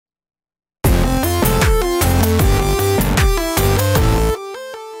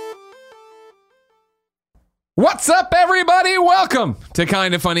What's up, everybody? Welcome to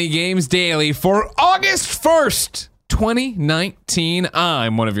Kinda Funny Games Daily for August 1st, 2019.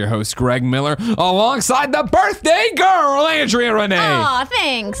 I'm one of your hosts, Greg Miller, alongside the birthday girl, Andrea Renee. Aw,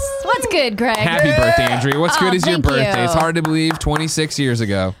 thanks. What's good, Greg? Happy birthday, Andrea. What's good is your thank birthday. you. It's hard to believe 26 years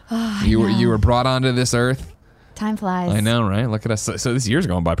ago. You were brought onto this earth. Time flies. I know, right? Look at us. So this year's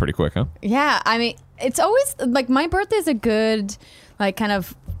going by pretty quick, huh? Yeah, I mean, it's always, like, my birthday's a good, like, kind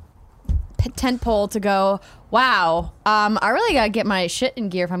of tent pole to go, wow, I really got to get my shit in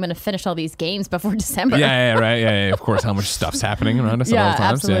gear if I'm going to finish all these games before December. Yeah, right. Yeah, of course, how much stuff's happening around us at all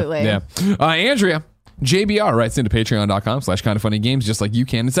times. Absolutely. Yeah. Andrea, JBR writes into patreon.com/kindoffunnygames just like you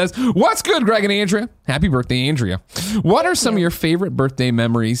can. It says, what's good, Greg and Andrea? Happy birthday, Andrea. What are some of your favorite birthday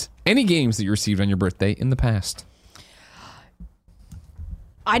memories? Any games that you received on your birthday in the past?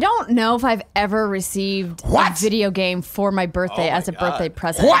 I don't know if I've ever received a video game for my birthday as a birthday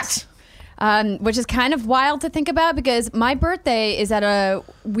present. What? Which is kind of wild to think about because my birthday is at a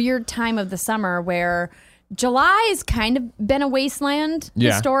weird time of the summer where July has kind of been a wasteland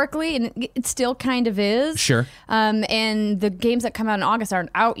historically, and it still kind of is. Sure. And the games that come out in August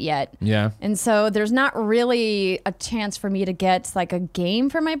aren't out yet. Yeah. And so there's not really a chance for me to get like a game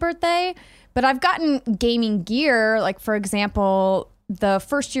for my birthday. But I've gotten gaming gear. Like, for example, the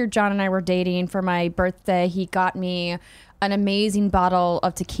first year John and I were dating for my birthday, he got me an amazing bottle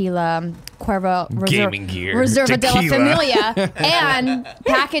of tequila, Cuervo Gaming gear. Reserva de la Tequila. Familia. And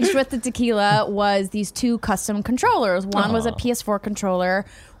packaged with the tequila was these two custom controllers. One was a PS4 controller,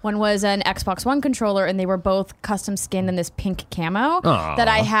 one was an Xbox One controller, and they were both custom skinned in this pink camo that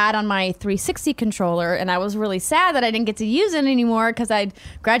I had on my 360 controller. And I was really sad that I didn't get to use it anymore because I'd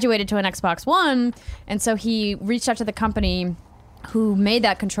graduated to an Xbox One. And so he reached out to the company who made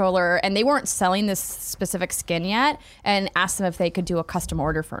that controller, and they weren't selling this specific skin yet, and asked them if they could do a custom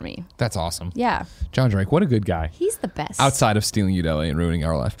order for me. That's awesome. Yeah. John Drake, what a good guy. He's the best. Outside of stealing you to LA and ruining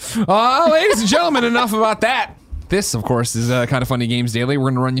our life. Ladies and gentlemen, enough about that. This, of course, is Kinda Funny Games Daily. We're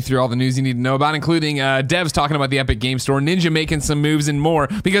going to run you through all the news you need to know about, including devs talking about the Epic Game Store, Ninja making some moves, and more,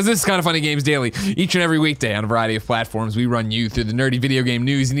 because this is Kinda Funny Games Daily. Each and every weekday on a variety of platforms, we run you through the nerdy video game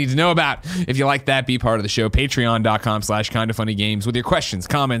news you need to know about. If you like that, be part of the show. Patreon.com/KindaFunnyGames with your questions,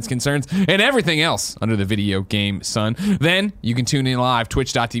 comments, concerns, and everything else under the video game sun. Then you can tune in live,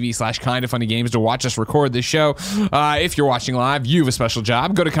 twitch.tv/KindaFunnyGames to watch us record this show. If you're watching live, you have a special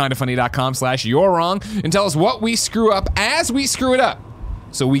job. Go to KindaFunny.com/you're wrong and tell us what we screw up as we screw it up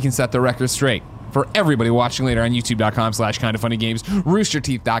so we can set the record straight. For everybody watching later on youtube.com/KindaFunnyGames,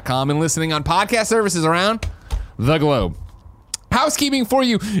 roosterteeth.com, and listening on podcast services around the globe. Housekeeping for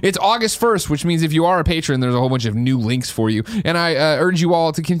you. It's August 1st, which means if you are a patron, there's a whole bunch of new links for you. And I urge you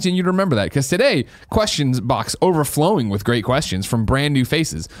all to continue to remember that, because today, questions box overflowing with great questions from brand new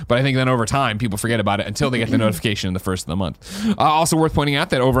faces. But I think then over time, people forget about it until they get the notification in the first of the month. Also worth pointing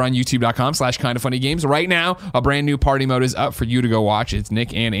out that over on youtube.com/KindaFunnyGames, right now, a brand new party mode is up for you to go watch. It's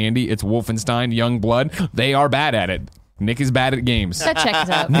Nick and Andy. It's Wolfenstein Young Blood. They are bad at it. Nick is bad at games. That checks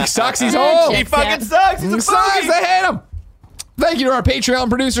out. Nick sucks. He's old. He fucking sucks. He's a Sucks. boogie. I hate him. Thank you to our Patreon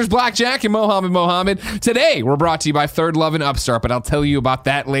producers, Blackjack and Mohammed. Today, we're brought to you by Third Love and Upstart, but I'll tell you about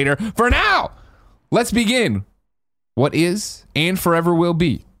that later. For now, let's begin what is and forever will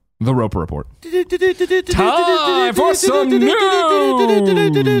be the Roper Report. Time for some news.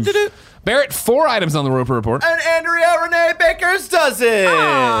 Barrett, 4 items on the Roper Report. And Andrea Renee Baker's dozen.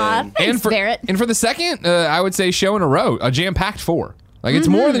 Aw, thanks, Barrett. And for the second, I would say show in a row, a jam-packed 4. Like, it's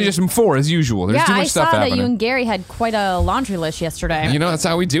more than just 4 as usual. There's too much stuff I saw happening. that you and Gary had quite a laundry list yesterday. You know, that's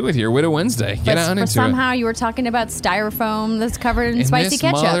how we do it here. Widow Wednesday. Get on into it. Somehow you were talking about styrofoam that's covered in And spicy this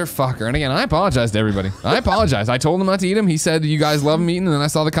ketchup. motherfucker. And again, I apologize to everybody. I apologize. I told him not to eat him. He said, you guys love him eating. And then I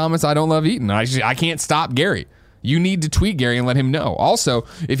saw the comments, I don't love eating. I can't stop Gary. You need to tweet Gary and let him know. Also,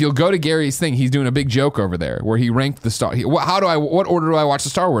 if you'll go to Gary's thing, he's doing a big joke over there where he ranked the Star. What order do I watch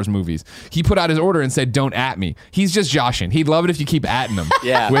the Star Wars movies? He put out his order and said, "Don't at me." He's just joshing. He'd love it if you keep atting him.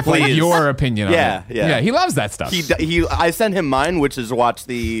 Yeah, with like please. your opinion on it. Yeah. He loves that stuff. I sent him mine, which is to watch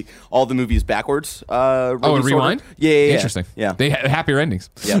all the movies backwards. A rewind? Yeah. Interesting. Yeah. They happier endings.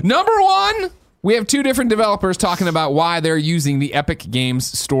 Yeah. Number 1. We have 2 different developers talking about why they're using the Epic Games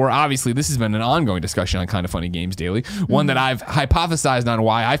Store. Obviously, this has been an ongoing discussion on Kinda Funny Games Daily. One that I've hypothesized on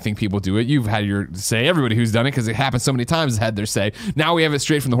why I think people do it. You've had your say. Everybody who's done it, because it happens so many times, has had their say. Now we have it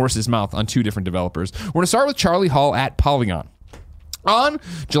straight from the horse's mouth on 2 different developers. We're going to start with Charlie Hall at Polygon. On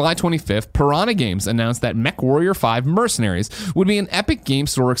July 25th, Piranha Games announced that MechWarrior 5 Mercenaries would be an Epic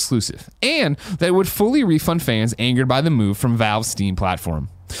Games Store exclusive, and that it would fully refund fans angered by the move from Valve's Steam platform.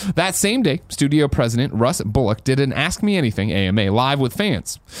 That same day, studio president Russ Bullock did an Ask Me Anything AMA live with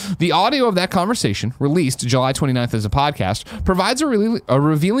fans. The audio of that conversation, released July 29th as a podcast, provides a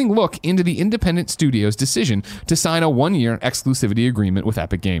revealing look into the independent studio's decision to sign a one-year exclusivity agreement with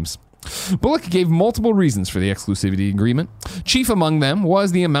Epic Games. Bullock gave multiple reasons for the exclusivity agreement. Chief among them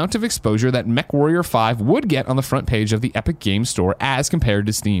was the amount of exposure that MechWarrior 5 would get on the front page of the Epic Games Store as compared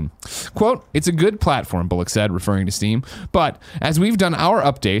to Steam. Quote, "It's a good platform," Bullock said, referring to Steam, "but as we've done our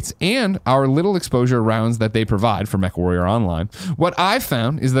updates and our little exposure rounds that they provide for MechWarrior Online, what I've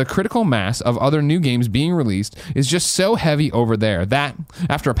found is the critical mass of other new games being released is just so heavy over there that,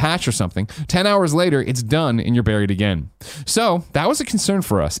 after a patch or something, 10 hours later, it's done and you're buried again. So that was a concern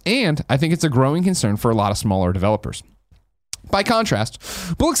for us, and I think it's a growing concern for a lot of smaller developers." By contrast,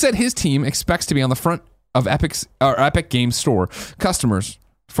 Bullock said his team expects to be on the front of Epic Games Store customers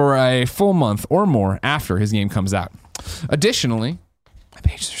for a full month or more after his game comes out. Additionally, my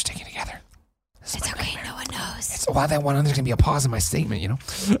pages are sticking together. It's okay, no one knows. Why that one? There's going to be a pause in my statement, you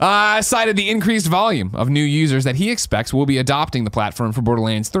know. Cited the increased volume of new users that he expects will be adopting the platform for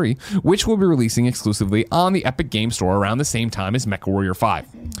Borderlands 3, which will be releasing exclusively on the Epic Games Store around the same time as MechWarrior 5.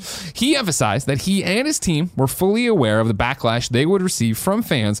 He emphasized that he and his team were fully aware of the backlash they would receive from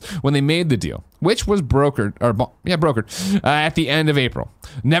fans when they made the deal, which was brokered at the end of April.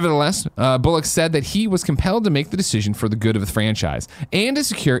 Nevertheless, Bullock said that he was compelled to make the decision for the good of the franchise and to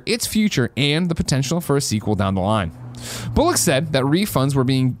secure its future and the potential for a sequel down the line. Bullock said that refunds were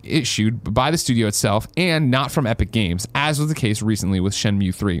being issued by the studio itself and not from Epic Games, as was the case recently with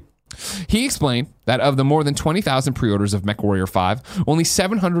Shenmue 3. He explained that of the more than 20,000 pre-orders of MechWarrior 5, only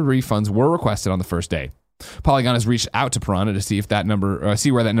 700 refunds were requested on the first day. Polygon has reached out to Piranha to see if that number,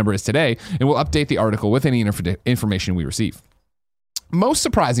 see where that number is today, and will update the article with any information we receive. Most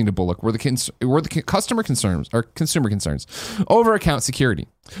surprising to Bullock were the customer concerns over account security.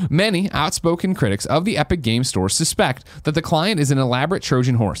 Many outspoken critics of the Epic Games Store suspect that the client is an elaborate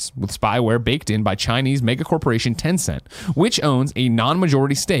Trojan horse with spyware baked in by Chinese megacorporation Tencent, which owns a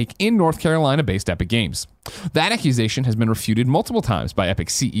non-majority stake in North Carolina-based Epic Games. That accusation has been refuted multiple times by Epic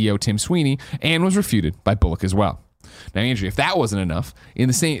CEO Tim Sweeney and was refuted by Bullock as well. Now, Andrew, if that wasn't enough,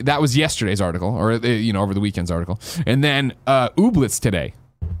 that was yesterday's article, or over the weekend's article, and then Ooblets today.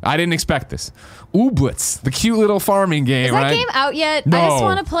 I didn't expect this. Ooblets, the cute little farming game, Is right? that game out yet? No. I just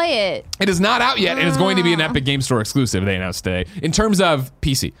want to play it. It is not out yet, and it's going to be an Epic Games Store exclusive, they announced today, in terms of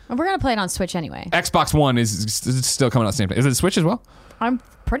PC. And we're going to play it on Switch anyway. Xbox One is still coming out the same time. Is it Switch as well? I'm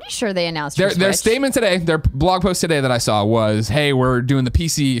pretty sure they announced Their statement today, their blog post today that I saw was, hey, we're doing the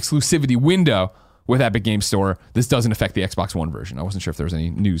PC exclusivity window with Epic Games Store. This doesn't affect the Xbox One version. I wasn't sure if there was any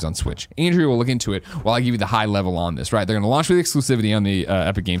news on Switch. Andrew will look into it while I give you the high level on this, right? They're going to launch with exclusivity on the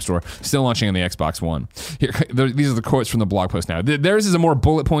Epic Games Store, still launching on the Xbox One. Here, these are the quotes from the blog post now. Theirs is a more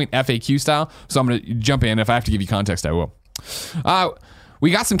bullet point FAQ style, so I'm going to jump in. If I have to give you context, I will. We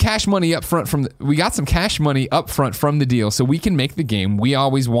got some cash money up front from the deal, so we can make the game we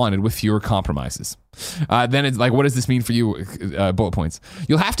always wanted with fewer compromises. Then it's like, what does this mean for you? Bullet points.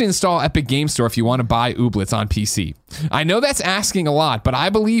 You'll have to install Epic Games Store if you want to buy Ooblets on PC. I know that's asking a lot, but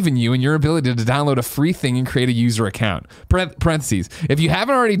I believe in you and your ability to download a free thing and create a user account. Parentheses. If you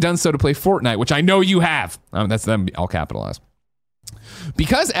haven't already done so to play Fortnite, which I know you have, that's them all capitalized.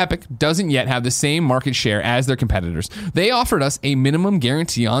 Because Epic doesn't yet have the same market share as their competitors, they offered us a minimum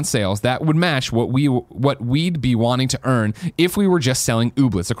guarantee on sales that would match what we'd be wanting to earn if we were just selling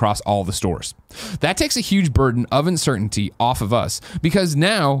Ooblets across all the stores. That takes a huge burden of uncertainty off of us, because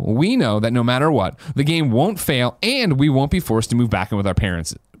now we know that no matter what, the game won't fail and we won't be forced to move back in with our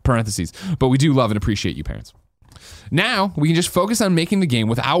parents. Parentheses. But we do love and appreciate you, parents. Now, we can just focus on making the game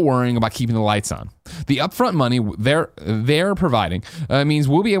without worrying about keeping the lights on. The upfront money they're providing means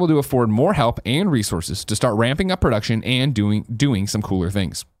we'll be able to afford more help and resources to start ramping up production and doing some cooler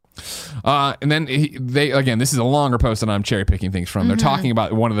things. And then this is a longer post that I'm cherry picking things from. They're talking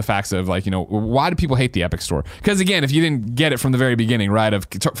about one of the facts of why do people hate the Epic Store? Because again, if you didn't get it from the very beginning, right, of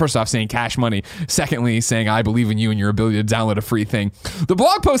first off saying cash money, secondly saying I believe in you and your ability to download a free thing, the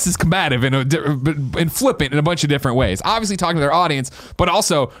blog post is combative and flippant in a bunch of different ways. Obviously talking to their audience, but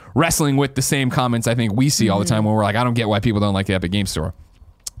also wrestling with the same comments I think we see all the time when we're like, I don't get why people don't like the Epic Game Store.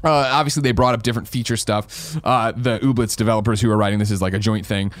 Obviously, they brought up different feature stuff. The Ooblets developers who are writing this is like a joint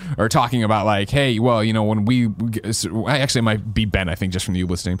thing are talking about like, hey, well, when actually it might be Ben, I think, just from the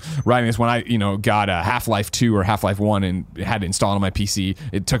Ooblets team writing this. When I, got Half-Life 2 or Half-Life 1 and had it installed on my PC,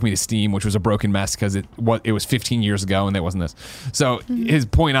 it took me to Steam, which was a broken mess because it was 15 years ago and that wasn't this. So his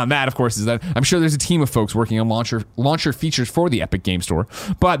point on that, of course, is that I'm sure there's a team of folks working on launcher features for the Epic Game Store,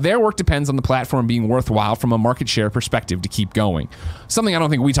 but their work depends on the platform being worthwhile from a market share perspective to keep going. Something I don't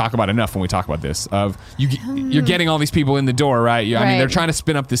think we talk about enough when we talk about this of you're getting all these people in the door, right? I mean, they're trying to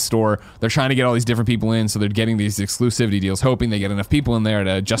spin up this store. They're trying to get all these different people in, so they're getting these exclusivity deals, hoping they get enough people in there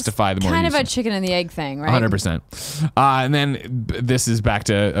to justify the more kind of usage. a chicken and the egg thing, right? 100%. And then this is back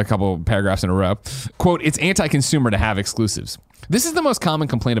to a couple paragraphs in a row. Quote, it's anti-consumer to have exclusives. This is the most common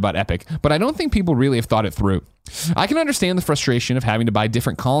complaint about Epic, but I don't think people really have thought it through. I can understand the frustration of having to buy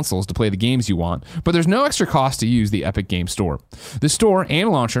different consoles to play the games you want, but there's no extra cost to use the Epic Game Store. The store and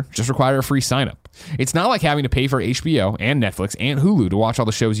launcher just require a free sign-up. It's not like having to pay for HBO and Netflix and Hulu to watch all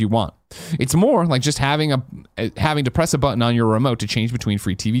the shows you want. It's more like just having to press a button on your remote to change between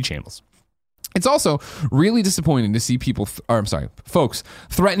free TV channels. It's also really disappointing to see folks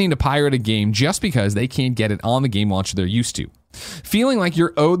threatening to pirate a game just because they can't get it on the game launcher they're used to. Feeling like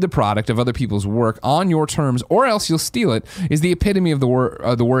you're owed the product of other people's work on your terms or else you'll steal it is the epitome of the word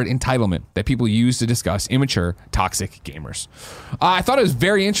entitlement that people use to discuss immature, toxic gamers. I thought it was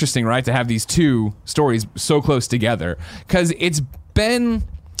very interesting, right, to have these two stories so close together because it's been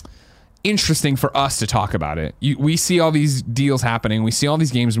interesting for us to talk about it. We see all these deals happening. We see all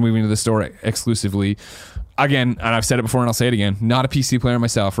these games moving to the store exclusively. Again, and I've said it before and I'll say it again, not a PC player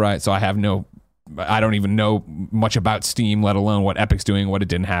myself, right? So I don't even know much about Steam, let alone what Epic's doing, what it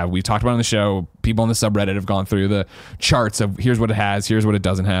didn't have. We talked about it on the show. People on the subreddit have gone through the charts of here's what it has, here's what it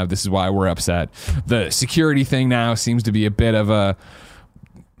doesn't have. This is why we're upset. The security thing now seems to be a bit of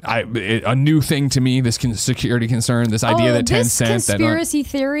a new thing to me, this security concern, this idea that Tencent... This conspiracy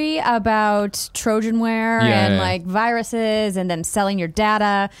theory about Trojanware and like viruses and then selling your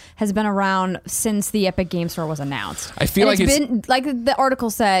data has been around since the Epic Game Store was announced. I feel like it's been, like the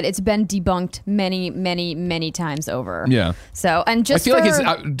article said, it's been debunked many, many, many times over. Yeah. So, and just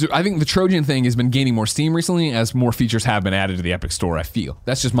I think the Trojan thing has been gaining more steam recently as more features have been added to the Epic Store, I feel.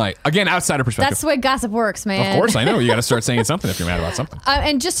 That's just my, again, outsider perspective. That's the way gossip works, man. Of course, I know. You got to start saying something if you're mad about something.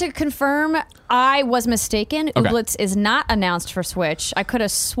 And just to confirm, I was mistaken. Okay. Ooblets is not announced for Switch. I could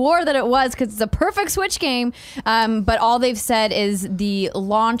have swore that it was because it's a perfect Switch game. But all they've said is the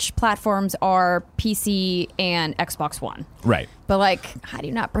launch platforms are PC and Xbox One. Right. But like, how do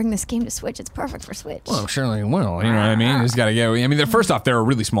you not bring this game to Switch? It's perfect for Switch. Well, surely will. You know what I mean? You just got to get. I mean, first off, they're a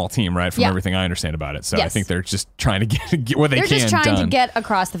really small team, right? From everything I understand about it, so I think they're just trying to get what they can done. They're just trying to get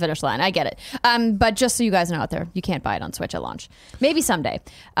across the finish line. I get it. But just so you guys know out there, you can't buy it on Switch at launch. Maybe someday.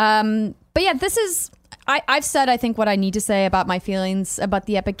 But yeah, this is. I've said I think what I need to say about my feelings about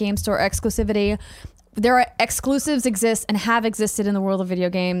the Epic Game Store exclusivity. There are exclusives exist and have existed in the world of video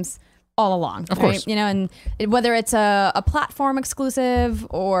games all along, of course. And whether it's a platform exclusive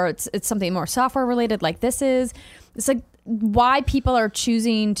or it's something more software related like this is, it's like why people are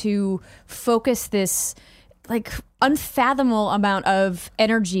choosing to focus this like unfathomable amount of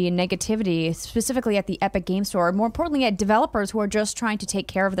energy and negativity specifically at the Epic Game Store, more importantly at developers who are just trying to take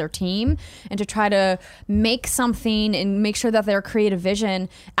care of their team and to try to make something and make sure that their creative vision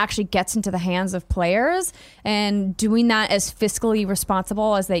actually gets into the hands of players, and doing that as fiscally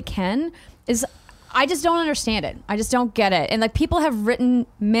responsible as they can is, I just don't understand it. I just don't get it. And like, people have written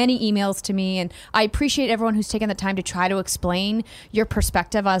many emails to me, and I appreciate everyone who's taken the time to try to explain your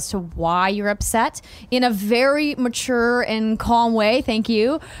perspective as to why you're upset in a very mature and calm way. Thank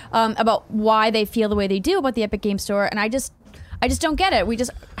you. About why they feel the way they do about the Epic Game Store. And I just don't get it. We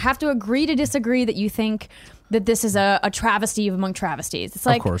just have to agree to disagree that you think that this is a travesty among travesties. It's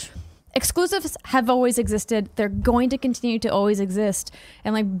like, of course. Exclusives have always existed. They're going to continue to always exist.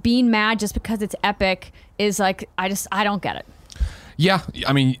 And like, being mad just because it's Epic is like, I don't get it. Yeah,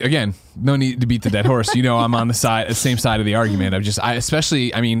 I mean, again, no need to beat the dead horse. I'm on the same side of the argument.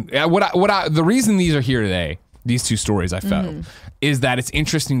 The reason these are here today, these two stories I felt, is that it's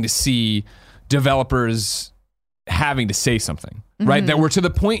interesting to see developers having to say something, right? That we're to the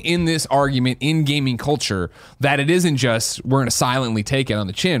point in this argument in gaming culture that it isn't just we're going to silently take it on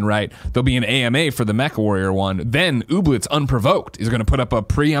the chin, right? There'll be an AMA for the MechWarrior one. Then Ooblets, unprovoked, is going to put up a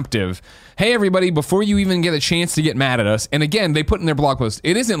preemptive, hey, everybody, before you even get a chance to get mad at us. And again, they put in their blog post,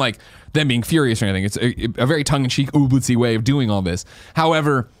 it isn't like them being furious or anything. It's a very tongue-in-cheek, Oobletsy way of doing all this.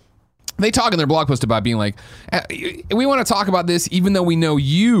 However, they talk in their blog post about being like, we want to talk about this even though we know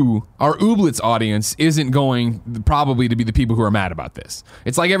you, our Ooblets audience, isn't going probably to be the people who are mad about this.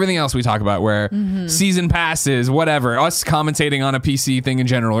 It's like everything else we talk about where season passes, whatever, us commentating on a PC thing in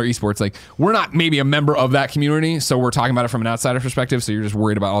general or esports, like we're not maybe a member of that community, so we're talking about it from an outsider perspective, so you're just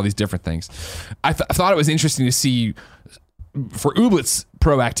worried about all these different things. I thought it was interesting to see for Ooblets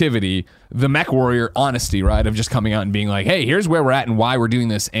proactivity, the Mech Warrior honesty, right, of just coming out and being like, hey, here's where we're at and why we're doing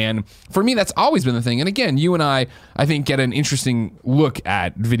this. And for me, that's always been the thing. And again, you and I think, get an interesting look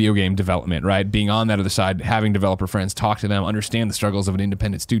at video game development, right? Being on that other side, having developer friends, talk to them, understand the struggles of an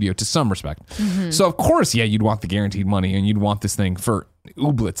independent studio to some respect. So of course, yeah, you'd want the guaranteed money and you'd want this thing for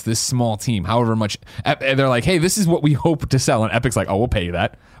Ooblets, this small team, however much. They're like, hey, this is what we hope to sell. And Epic's like, oh, we'll pay you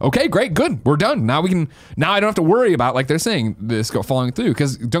that. Okay, great, good, we're done. Now I don't have to worry about, like they're saying, this falling through.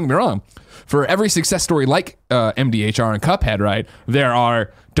 Because don't get me wrong, for every success story like MDHR and Cuphead, right, there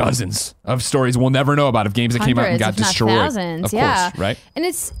are dozens of stories we'll never know about of games that came out and got destroyed. Thousands, of course, right? And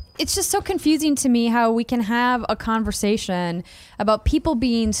it's just so confusing to me how we can have a conversation about people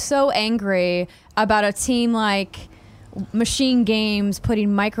being so angry about a team like Machine Games putting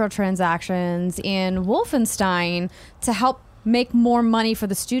microtransactions in Wolfenstein to help make more money for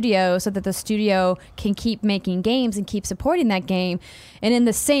the studio so that the studio can keep making games and keep supporting that game. And in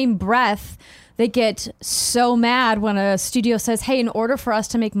the same breath, they get so mad when a studio says, hey, in order for us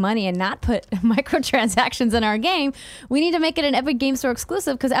to make money and not put microtransactions in our game, we need to make it an Epic Game Store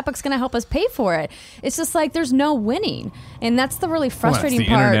exclusive because Epic's going to help us pay for it. It's just like there's no winning. And that's the really frustrating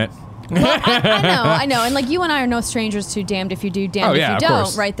part. Internet. Well, I know. And like you and I are no strangers to damned if you do, damned if you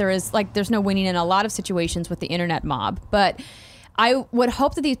don't, right? There's no winning in a lot of situations with the internet mob. But I would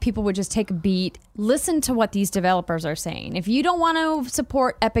hope that these people would just take a beat, listen to what these developers are saying. If you don't want to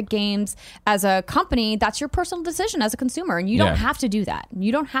support Epic Games as a company, that's your personal decision as a consumer. And you don't have to do that.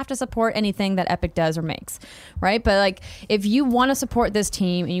 You don't have to support anything that Epic does or makes, right? But like, if you want to support this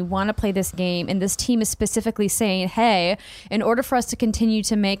team and you want to play this game, and this team is specifically saying, hey, in order for us to continue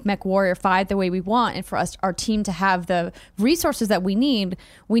to make Mech Warrior 5 the way we want, and for our team to have the resources that we need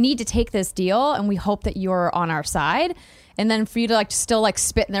to take this deal, and we hope that you're on our side. And then for you to like still like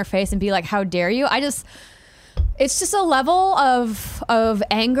spit in their face and be like, how dare you? It's just a level of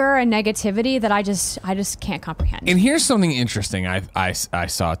anger and negativity that I just can't comprehend. And here's something interesting I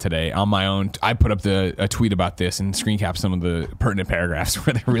saw today on my own. I put up a tweet about this and screen capped some of the pertinent paragraphs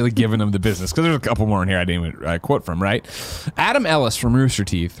where they're really giving them the business, because there's a couple more in here I didn't even quote from, right? Adam Ellis from Rooster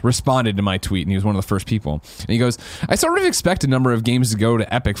Teeth responded to my tweet, and he was one of the first people. And he goes, I sort of expect a number of games to go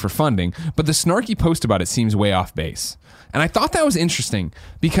to Epic for funding, but the snarky post about it seems way off base. And I thought that was interesting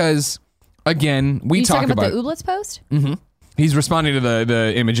because, again, we talk about the Ooblets post? Mm-hmm. He's responding to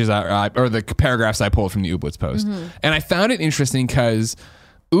the images or the paragraphs I pulled from the Ooblets post. Mm-hmm. And I found it interesting because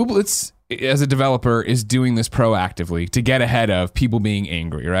Ooblets, as a developer, is doing this proactively to get ahead of people being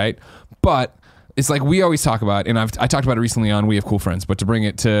angry, right? But it's like we always talk about, and I talked about it recently on We Have Cool Friends, but to bring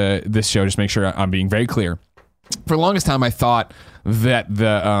it to this show, just make sure I'm being very clear. For the longest time, I thought that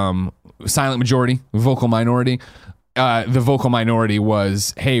the silent majority, vocal minority, the vocal minority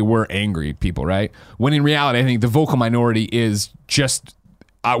was, hey, we're angry people, right? When in reality, I think the vocal minority is just,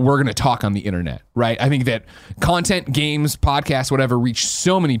 we're going to talk on the internet, right? I think that content, games, podcasts, whatever, reach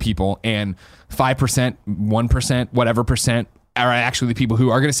so many people, and 5%, 1%, whatever percent are actually the people who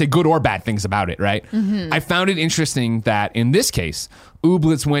are going to say good or bad things about it, right? Mm-hmm. I found it interesting that in this case,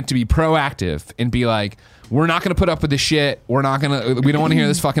 Ooblets went to be proactive and be like, we're not going to put up with this shit. We don't want to hear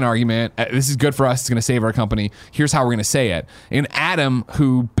this fucking argument. This is good for us. It's going to save our company. Here's how we're going to say it. And Adam,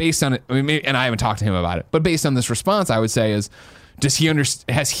 who based on it, and I haven't talked to him about it, but based on this response, I would say is,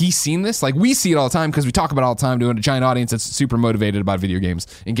 has he seen this? Like, we see it all the time because we talk about it all the time to a giant audience that's super motivated about video games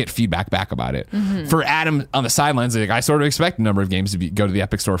and get feedback back about it. Mm-hmm. For Adam on the sidelines, like, I sort of expect a number of games to go to the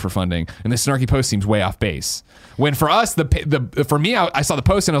Epic Store for funding, and the snarky post seems way off base. When for us, for me, I saw the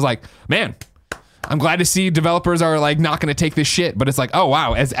post and I was like, man, I'm glad to see developers are like not going to take this shit. But it's like, oh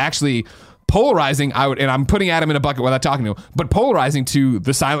wow, it's actually polarizing. And I'm putting Adam in a bucket without talking to him, but polarizing to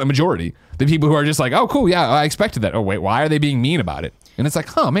the silent majority, the people who are just like, oh cool, yeah, I expected that. Oh wait, why are they being mean about it? And it's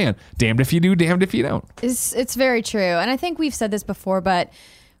like, oh man, damned if you do, damned if you don't. It's very true, and I think we've said this before, but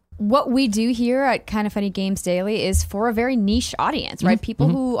what we do here at Kind of Funny Games Daily is for a very niche audience, right? Mm-hmm. People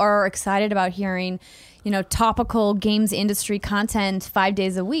who are excited about hearing, topical games industry content 5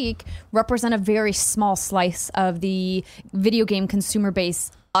 days a week represent a very small slice of the video game consumer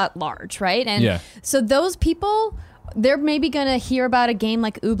base at large, right? And so those people they're maybe going to hear about a game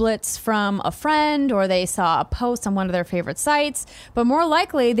like Ooblets from a friend, or they saw a post on one of their favorite sites. But more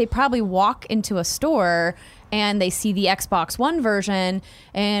likely, they probably walk into a store and they see the Xbox One version,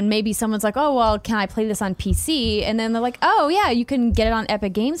 and maybe someone's like, oh, well, can I play this on PC? And then they're like, oh, yeah, you can get it on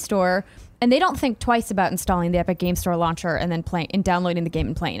Epic Game Store. And they don't think twice about installing the Epic Game Store launcher and then downloading the game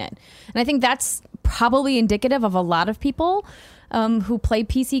and playing it. And I think that's probably indicative of a lot of people who play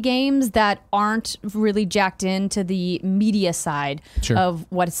PC games that aren't really jacked into the media side of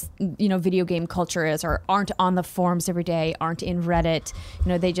what video game culture is, or aren't on the forums every day, aren't in Reddit.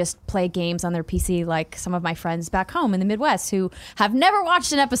 They just play games on their PC, like some of my friends back home in the Midwest who have never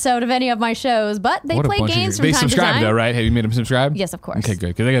watched an episode of any of my shows, but they play games from time to time. They subscribe though, right? Have you made them subscribe? Yes, of course. Okay, good.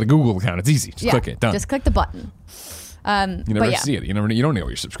 Because they got a Google account. It's easy. Just click it. Done. Just click the button. You never see it. You don't know what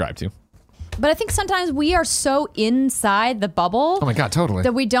you're subscribed to. But I think sometimes we are so inside the bubble. Oh my God, totally.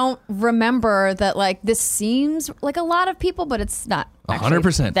 That we don't remember that, like, this seems like a lot of people, but it's not.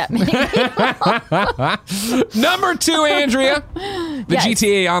 100%. That many people. Number 2, Andrea. The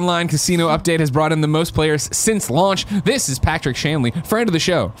GTA Online Casino update has brought in the most players since launch. This is Patrick Shanley, friend of the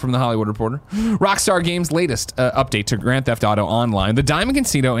show from The Hollywood Reporter. Rockstar Games' latest update to Grand Theft Auto Online, the Diamond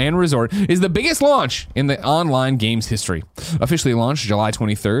Casino and Resort, is the biggest launch in the online games history. Officially launched July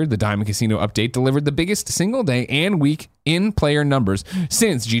 23rd, the Diamond Casino update delivered the biggest single day and week in player numbers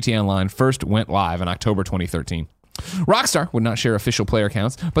since GTA Online first went live in October 2013. Rockstar would not share official player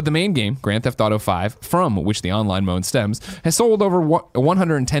counts, but the main game, Grand Theft Auto V, from which the online mode stems, has sold over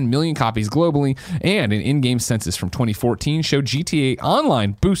 110 million copies globally, and an in-game census from 2014 showed GTA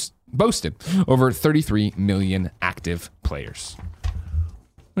Online boasted over 33 million active players.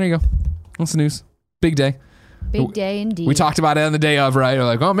 There you go. That's the news. Big day. Big day indeed. We talked about it on the day of, right? We're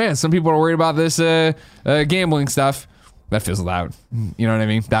like, oh man, some people are worried about this gambling stuff. That fizzled out. You know what I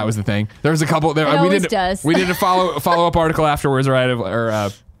mean? That was the thing. There was a couple. Does. We did a follow up article afterwards,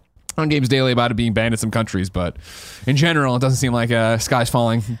 right? On Games Daily about it being banned in some countries, but in general, it doesn't seem like sky's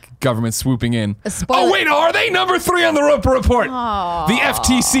falling, government swooping in. Oh wait, are they number 3 on the report? Aww. The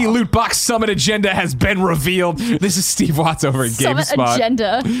FTC Loot Box Summit agenda has been revealed. This is Steve Watts over at GameSpot. Summit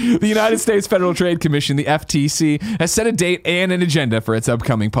agenda. The United States Federal Trade Commission, the FTC, has set a date and an agenda for its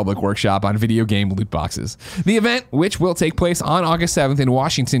upcoming public workshop on video game loot boxes. The event, which will take place on August 7th in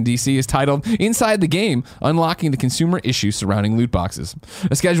Washington, D.C., is titled Inside the Game, Unlocking the Consumer Issues Surrounding Loot Boxes.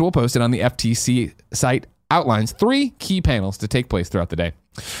 A schedule posted on the FTC site outlines 3 key panels to take place throughout the day.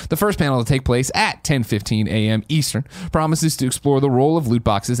 The first panel to take place at 10:15 a.m. Eastern promises to explore the role of loot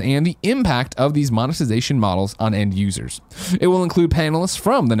boxes and the impact of these monetization models on end users. It will include panelists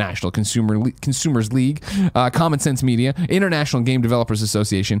from the National Consumers League, Common Sense Media, International Game Developers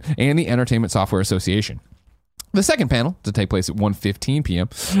Association, and the Entertainment Software Association. The second panel, to take place at 1:15 p.m.,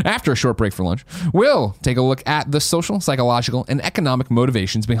 after a short break for lunch, will take a look at the social, psychological, and economic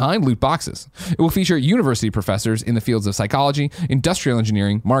motivations behind loot boxes. It will feature university professors in the fields of psychology, industrial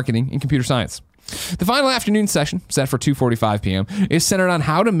engineering, marketing, and computer science. The final afternoon session, set for 2:45 p.m., is centered on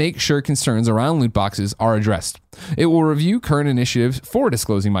how to make sure concerns around loot boxes are addressed. It will review current initiatives for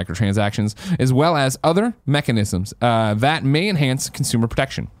disclosing microtransactions, as well as other mechanisms that may enhance consumer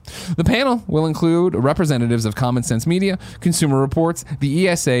protection. The panel will include representatives of Common Sense Media, Consumer Reports, the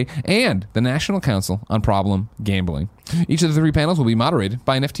ESA, and the National Council on Problem Gambling. Each of the 3 panels will be moderated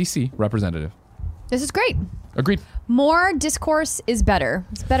by an FTC representative. This is great. Agreed. More discourse is better.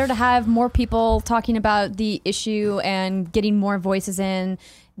 It's better to have more people talking about the issue and getting more voices in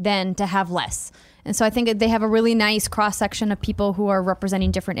than to have less. And so I think they have a really nice cross-section of people who are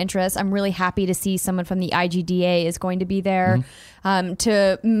representing different interests. I'm really happy to see someone from the IGDA is going to be there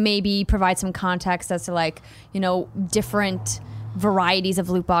to maybe provide some context as to different varieties of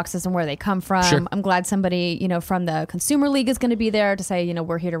loot boxes and where they come from. Sure. I'm glad somebody, from the Consumer League is going to be there to say,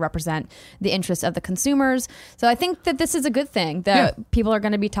 we're here to represent the interests of the consumers. So I think that this is a good thing that people are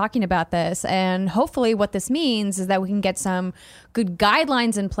going to be talking about this. And hopefully what this means is that we can get some good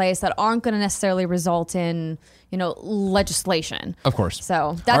guidelines in place that aren't going to necessarily result in, legislation. Of course.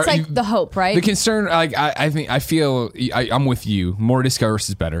 So that's the hope, right? The concern, I'm with you. More discourse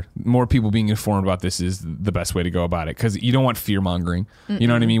is better. More people being informed about this is the best way to go about it, because you don't want fear mongering. You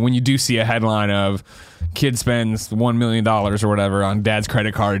know what I mean? When you do see a headline of kid spends $1 million or whatever on dad's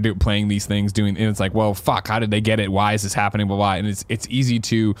credit card playing these things, and it's like, well, fuck, how did they get it? Why is this happening? Blah, blah. And it's easy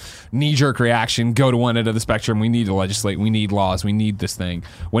to knee-jerk reaction, go to one end of the spectrum. We need to legislate. We need laws. We need this thing.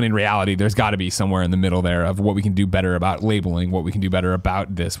 When in reality, there's got to be somewhere in the middle there of what we we can do better about labeling, what we can do better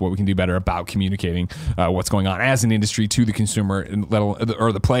about this, what we can do better about communicating what's going on as an industry to the consumer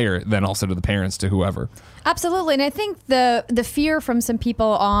or the player, then also to the parents, to whoever. Absolutely. And I think the fear from some people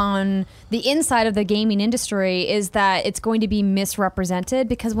on the inside of the gaming industry is that it's going to be misrepresented,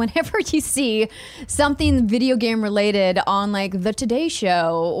 because whenever you see something video game related on like the Today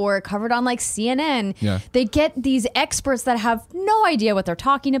Show or covered on like CNN, they get these experts that have no idea what they're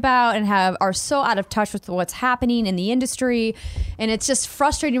talking about and are so out of touch with what's happening in the industry. And it's just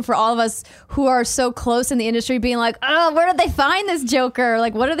frustrating for all of us who are so close in the industry being like, oh, where did they find this Joker?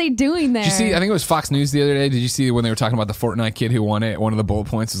 Like, what are they doing there? Did you see, I think it was Fox News the other day. Did you see when they were talking about the Fortnite kid who won it? One of the bullet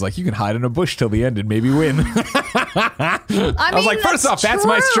points was like, you can hide in a bush till the end and maybe win. I was like, first off, that's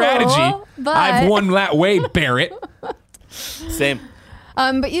my strategy. But I've won that way, Barrett. Same.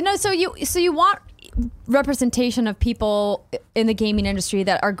 But so you want representation of people in the gaming industry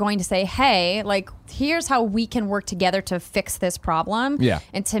that are going to say, hey, like, here's how we can work together to fix this problem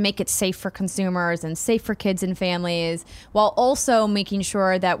and to make it safe for consumers and safe for kids and families, while also making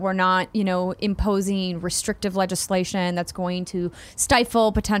sure that we're not, imposing restrictive legislation that's going to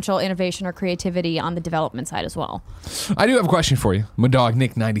stifle potential innovation or creativity on the development side as well. I do have a question for you. My dog,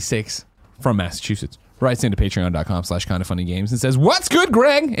 Nick96 from Massachusetts, writes into patreon.com/kindoffunnygames and says, what's good,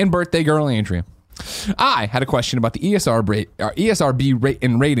 Greg? And birthday girl, Andrea. I had a question about the ESRB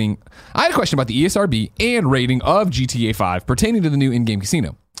and rating. I had a question about the ESRB and rating of GTA 5 pertaining to the new in-game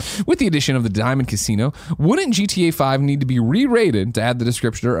casino. With the addition of the Diamond Casino, wouldn't GTA 5 need to be re-rated to add the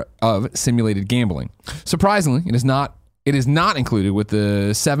descriptor of simulated gambling? Surprisingly, it is not included with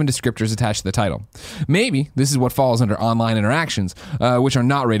the 7 descriptors attached to the title. Maybe this is what falls under online interactions, which are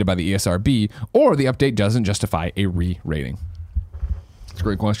not rated by the ESRB, or the update doesn't justify a re-rating. It's a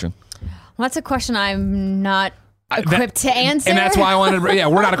great question. Well, that's a question I'm not equipped to answer. And that's why I wanted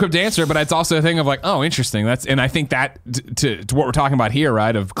we're not equipped to answer, but it's also a thing of like, oh, interesting. And I think that to what we're talking about here,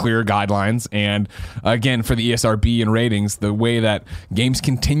 right, of clear guidelines, and again, for the ESRB and ratings, the way that games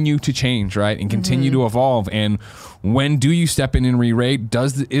continue to change, right, and continue to evolve. And when do you step in and re-rate?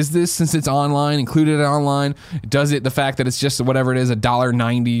 Is this, since it's online, included online, does it, the fact that it's just whatever it is,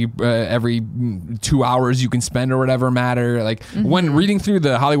 $1.90 every 2 hours you can spend or whatever matter? Like when reading through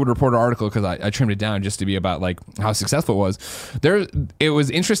the Hollywood Reporter article, because I trimmed it down just to be about like how successful it was, it was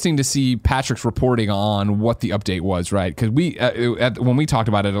interesting to see Patrick's reporting on what the update was, right? Because when we talked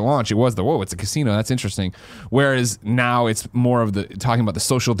about it at launch, it was it's a casino, that's interesting. Whereas now it's more of the talking about the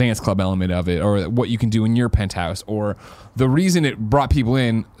social dance club element of it, or what you can do in your penthouse, or the reason it brought people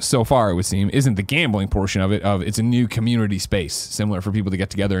in so far, it would seem, isn't the gambling portion of it, it's a new community space, similar for people to get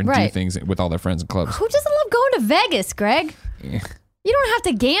together and do things with all their friends and clubs. Who doesn't love going to Vegas, Greg? You don't have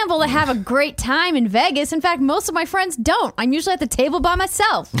to gamble to have a great time in Vegas. In fact, most of my friends don't. I'm usually at the table by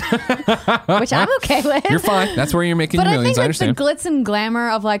myself, which I'm okay with. You're fine. That's where you're making millions. I understand. The glitz and glamour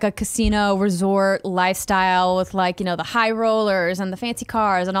of like a casino resort lifestyle with like, the high rollers and the fancy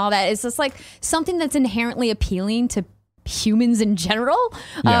cars and all that is just like something that's inherently appealing to humans in general,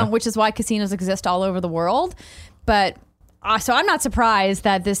 which is why casinos exist all over the world. But so I'm not surprised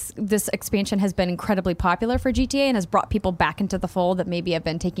that this expansion has been incredibly popular for GTA and has brought people back into the fold that maybe have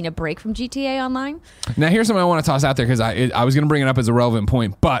been taking a break from GTA Online. Now, here's something I want to toss out there, because I was going to bring it up as a relevant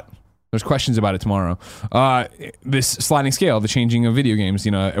point, but there's questions about it tomorrow. This sliding scale, the changing of video games,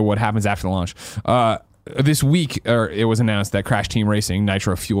 what happens after the launch. This week, it was announced that Crash Team Racing,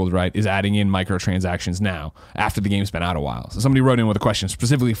 Nitro Fueled, right, is adding in microtransactions now after the game's been out a while. So somebody wrote in with a question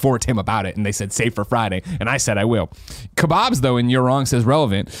specifically for Tim about it, and they said save for Friday, and I said I will. Kebabs, though, and You're Wrong says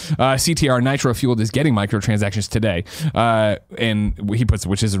relevant. CTR Nitro Fueled is getting microtransactions today, and he puts,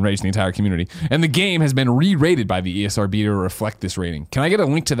 which has enraged the entire community. And the game has been re-rated by the ESRB to reflect this rating. Can I get a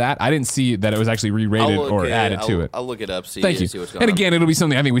link to that? I didn't see that it was actually re-rated or added to it. I'll look it up. Thank you. See what's going on. And again, on. it'll be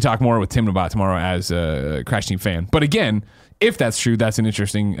something I think we talk more with Tim about tomorrow as Crash Team fan. But again, if that's true, that's an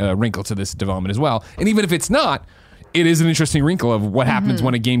interesting wrinkle to this development as well. And even if it's not, it is an interesting wrinkle of what happens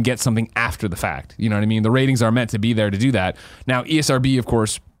when a game gets something after the fact. You know what I mean? The ratings are meant to be there to do that. Now, ESRB, of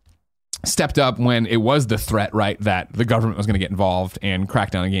course, stepped up when it was the threat, right, that the government was going to get involved and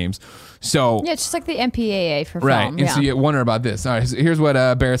crack down on games. So it's just like the MPAA for right. film. And so you wonder about this. All right, so here's what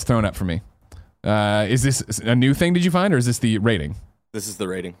Barrett's thrown up for me. Is this a new thing, did you find, or is this the rating? This is the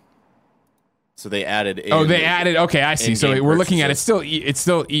rating. So they added. Okay, I see. So we're looking at it. It's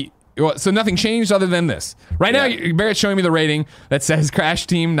still. So nothing changed other than this. Right now, Barrett's showing me the rating that says Crash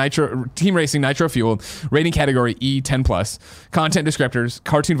Team Racing Nitro Fueled, rating category E10+, content descriptors,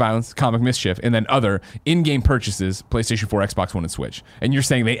 cartoon violence, comic mischief, and then other in-game purchases, PlayStation 4, Xbox One, and Switch. And you're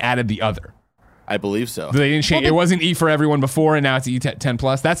saying they added the other. I believe so. They didn't change. It wasn't E for everyone before, and now it's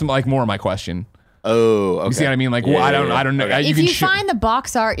E10+. That's like more of my question. Oh, okay. You see what I mean? Like, well, I don't know. Okay. If can you find the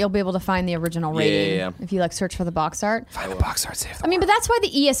box art, you'll be able to find the original rating. yeah. If you like search for the box art. find the box art, save the I mean, but that's why the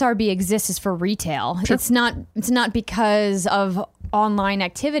E ESRB exists, is for retail. It's not because of online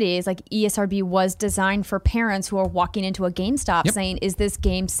activities. Like, E ESRB was designed for parents who are walking into a GameStop saying, is this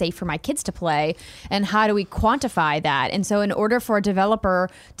game safe for my kids to play? And how do we quantify that? And so in order for a developer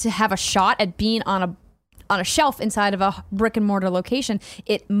to have a shot at being on a shelf inside of a brick and mortar location,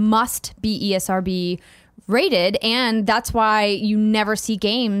 it must be ESRB rated, and that's why you never see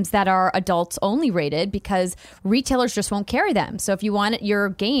games that are adults only rated, because retailers just won't carry them. So if you want your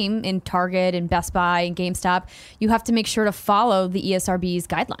game in Target and Best Buy and GameStop, you have to make sure to follow the ESRB's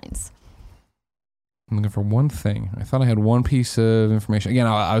guidelines. I'm looking for one thing. I thought I had one piece of information. Again,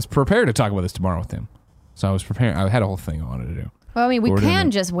 I was prepared to talk about this tomorrow with him, so I was prepared. I had a whole thing I wanted to do. Well, I mean, we We're doing can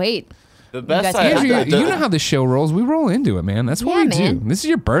it. just wait. The best guys- Andrew, you know how this show rolls. We roll into it, man. That's what Yeah, we do. man. This is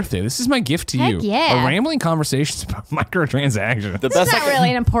your birthday. This is my gift to Heck you. yeah. A rambling conversations about microtransactions. the It's best not really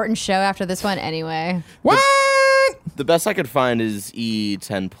an important show after this one anyway. What? the best I could find is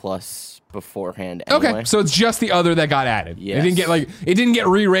E10 Plus beforehand. Anyway. Okay, so it's just the other that got added. Yes. It didn't get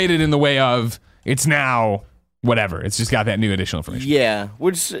re-rated in the way of it's now whatever. It's just got that new additional information. Yeah,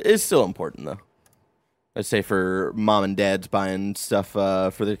 which is still important though. I'd say for mom and dads buying stuff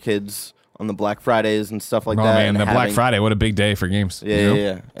for their kids on the Black Fridays and stuff like Oh that. man, and the Black having- Friday, what a big day for games. Yeah, you know?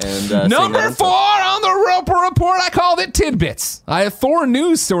 yeah. And seeing Number that 4 on the Roper Report, I called it tidbits. I have 4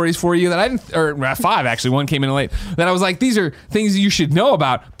 news stories for you that I didn't, or 5 actually, one came in late, that I was like, these are things you should know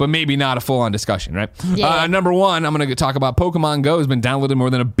about, but maybe not a full-on discussion, right? Yeah. Number 1, I'm going to talk about Pokemon Go has been downloaded more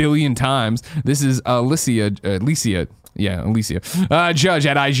than 1 billion times. This is Alicia Judge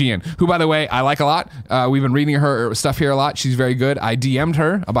at IGN, who, by the way, I like a lot. We've been reading her stuff here a lot. She's very good. I DM'd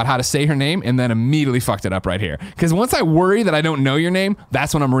her about how to say her name and then immediately fucked it up right here. Because once I worry that I don't know your name,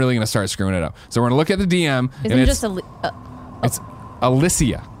 that's when I'm really going to start screwing it up. So we're going to look at the DM. Isn't and it it's, just it's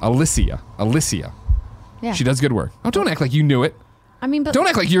Alicia. yeah. She does good work. Oh, don't act like you knew it. I mean, but Don't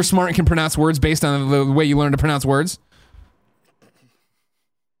act like you're smart and can pronounce words based on the way you learn to pronounce words.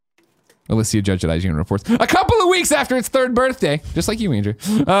 Alicia Judge at IGN reports. A couple of weeks after its 3rd birthday, just like you, Andrew,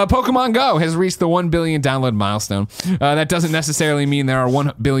 Pokemon Go has reached the 1 billion download milestone. That doesn't necessarily mean there are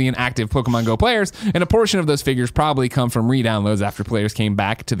 1 billion active Pokemon Go players, and a portion of those figures probably come from re-downloads after players came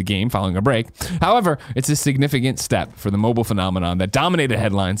back to the game following a break. However, it's a significant step for the mobile phenomenon that dominated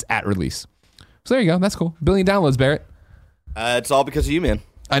headlines at release. So there you go. That's cool. 1 billion downloads, Barrett. It's all because of you, man.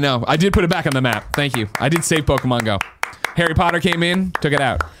 I know. I did put it back on the map. Thank you. I did save Pokemon Go. Harry Potter came in, took it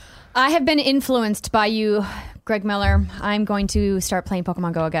out. I have been influenced by you, Greg Miller. I'm going to start playing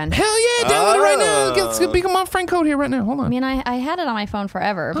Pokemon Go again. Hell yeah, download it right now. Let's become my friend code here right now. Hold on. I mean, I had it on my phone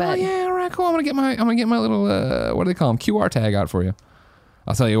forever, but Oh yeah, all right, cool. I'm gonna get my little what do they call them? QR tag out for you.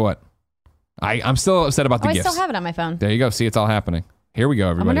 I'll tell you what. I'm still upset about the I gifts. still have it on my phone. There you go. See, it's all happening. Here we go,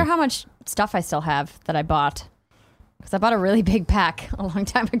 I everybody. wonder how much stuff I still have that I bought. Because I bought a really big pack a long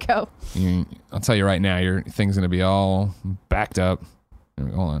time ago. I'll tell you right now, your thing's gonna be all backed up.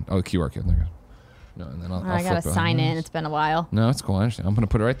 Hold on. Oh, the QR code. There you go. No, and then I'll I gotta flip it. sign in. It's been a while. No, it's cool. I understand. I'm gonna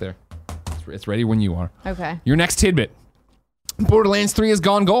put it right there. It's ready when you are. Okay. Your next tidbit. Borderlands 3 has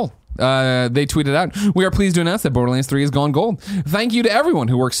gone gold. They tweeted out, "We are pleased to announce that Borderlands 3 has gone gold. Thank you to everyone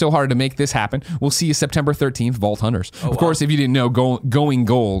who worked so hard to make this happen. We'll see you September 13th, Vault Hunters." Of course, if you didn't know, going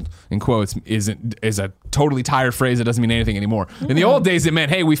gold, in quotes, is a totally tired phrase that doesn't mean anything anymore. In the old days, it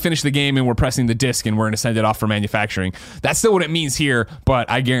meant, hey, we finished the game and we're pressing the disc and we're going to send it off for manufacturing. That's still what it means here, but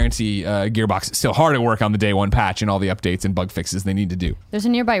I guarantee Gearbox is still hard at work on the day one patch and all the updates and bug fixes they need to do. There's a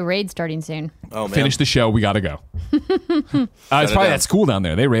nearby raid starting soon. Oh man. Finish the show. We got to go. It's probably that school down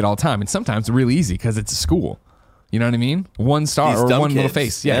there. They raid all the time. And sometimes it's really easy because it's a school. You know what I mean? 1 star These or dumb one little kids.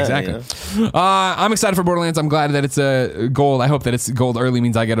 face. Yeah, Yeah, exactly. I'm excited for Borderlands. I'm glad that it's gold. I hope that it's gold early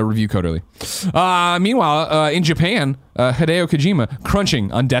means I get a review code early. Meanwhile, in Japan, Hideo Kojima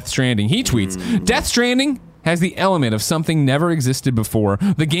crunching on Death Stranding. He tweets, Death Stranding has the element of something never existed before.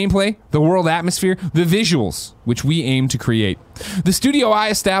 The gameplay, the world atmosphere, the visuals, which we aim to create. The studio I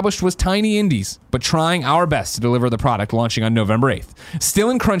established was tiny indies, but trying our best to deliver the product launching on November 8th. Still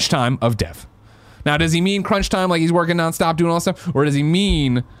in crunch time of dev. Now, does he mean crunch time like he's working nonstop doing all that stuff? Or does he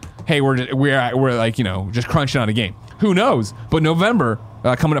mean, hey, we're like, you know, just crunching on a game? Who knows? But November,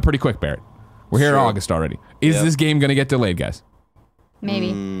 coming up pretty quick, Barrett. We're here in August already. Is this game going to get delayed, guys?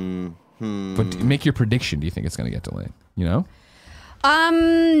 Maybe. But make your prediction. Do you think it's going to get delayed? You know?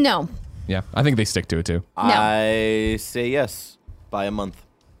 No. Yeah, I think they stick to it too. I say yes by a month.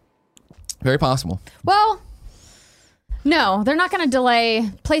 Very possible. Well, no, they're not going to delay.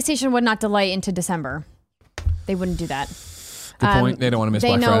 PlayStation would not delay into December. They wouldn't do that. Good point. They don't want to miss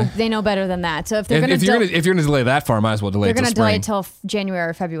They Black Friday. They know better than that. So if they're going If you're gonna delay that far, might as well delay it they're till going to delay spring. it till January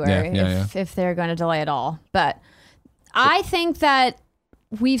or February if they're going to delay it all. But I think that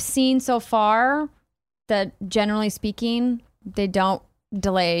we've seen so far that generally speaking, they don't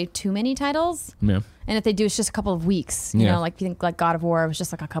delay too many titles. Yeah. And if they do, it's just a couple of weeks. You Yeah. know, like you think like God of War was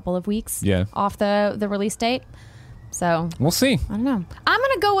just like a couple of weeks Yeah. off the release date. So We'll see. I don't know. I'm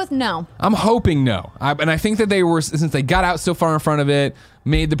going to go with no. I'm hoping no. And I think that they were, since they got out so far in front of it,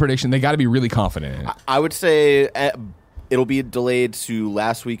 made the prediction, they got to be really confident in it. I would say it'll be delayed to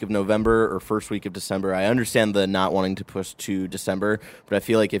last week of November or first week of December. I understand the not wanting to push to December, but I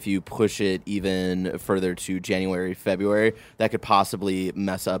feel like if you push it even further to January, February, that could possibly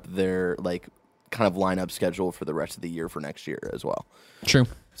mess up their like kind of lineup schedule for the rest of the year for next year as well. True.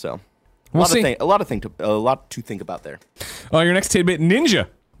 So We'll see. a lot to think about there. Your next tidbit, Ninja,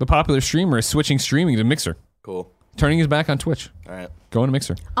 the popular streamer, is switching streaming to Mixer. Cool. Turning his back on Twitch. All right. Going to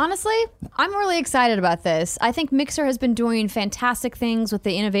Mixer. Honestly, I'm really excited about this. I think Mixer has been doing fantastic things with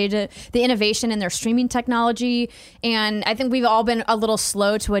the innovation in their streaming technology, and I think we've all been a little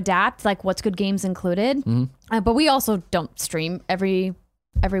slow to adapt, like What's Good Games included. But we also don't stream every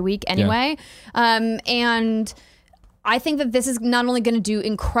week anyway, and I think that this is not only going to do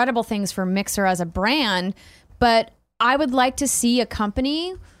incredible things for Mixer as a brand, but I would like to see a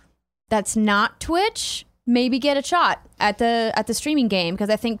company that's not Twitch maybe get a shot at the streaming game, because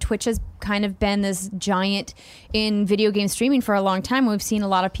I think Twitch has kind of been this giant in video game streaming for a long time. We've seen a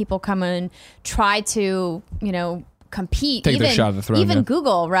lot of people come and try to, compete. Take their shot at the throne, even yeah.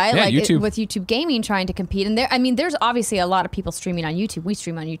 Google, right? Yeah, like YouTube. with YouTube Gaming trying to compete. And there's obviously a lot of people streaming on YouTube. We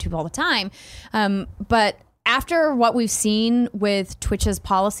stream on YouTube all the time. But after what we've seen with Twitch's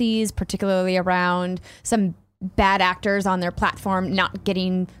policies, particularly around some bad actors on their platform not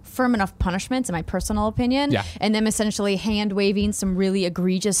getting firm enough punishments, in my personal opinion, and them essentially hand waving some really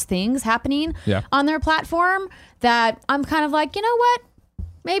egregious things happening on their platform, that I'm kind of like, you know what?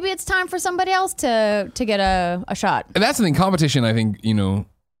 Maybe it's time for somebody else to get a shot. And that's the thing. Competition, I think,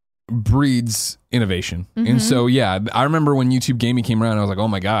 breeds innovation. And so, I remember when YouTube Gaming came around, I was like, oh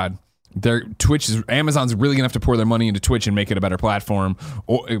my God, Amazon's really gonna have to pour their money into Twitch and make it a better platform,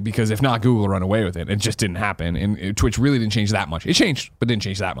 because if not, Google will run away with it. It just didn't happen, and Twitch really didn't change that much. It changed, but didn't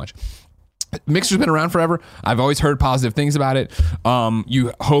change that much. Mixer's been around forever. I've always heard positive things about it.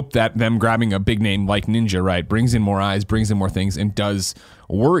 You hope that them grabbing a big name like Ninja, right, brings in more eyes, brings in more things, and does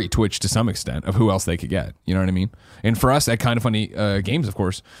worry Twitch to some extent of who else they could get. You know what I mean? And for us at Kind of Funny Games, of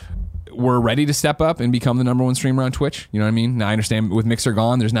course, we're ready to step up and become the number one streamer on Twitch. You know what I mean? Now I understand with Mixer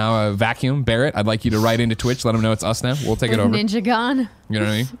gone, there's now a vacuum. Barrett, I'd like you to write into Twitch, let them know it's us now. We'll take it over. Ninja gone. You know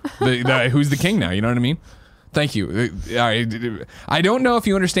what I mean? Who's the king now? You know what I mean? Thank you. I don't know if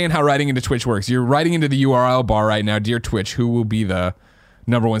you understand how writing into Twitch works. You're writing into the URL bar right now, dear Twitch, who will be the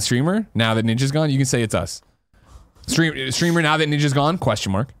number one streamer now that Ninja's gone? You can say it's us. Streamer now that Ninja's gone?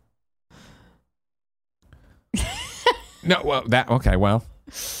 Question mark. No, well, okay, well.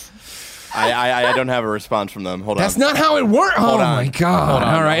 I don't have a response from them. Hold on. That's not how it works. Oh my God.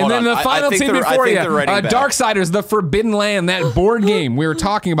 All right. And then the final tidbit for you. Darksiders, The Forbidden Land, that board game we were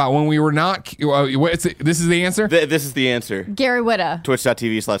talking about when we were not. This is the answer? This is the answer. Gary Whitta.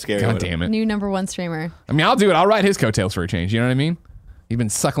 Twitch.tv/Gary God Whitta. damn it. New number one streamer. I mean, I'll do it. I'll ride his coattails for a change. You know what I mean? You've been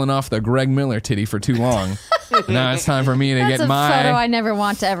suckling off the Greg Miller titty for too long. Now it's time for me to That's get a my. photo I never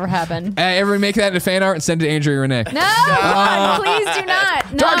want to ever happen. Everybody make that into fan art and send it to Andrea Renee. No, God, please do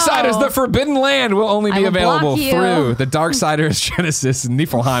not. No. Darksiders, The Forbidden Land will only be will available block you. through the Darksiders Genesis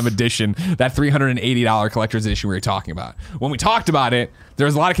Niflheim edition, that $380 collector's edition we were talking about. When we talked about it, there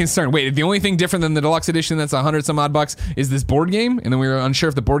was a lot of concern. Wait, the only thing different than the deluxe edition that's $100 some odd bucks is this board game? And then we were unsure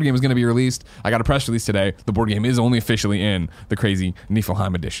if the board game was going to be released. I got a press release today. The board game is only officially in the crazy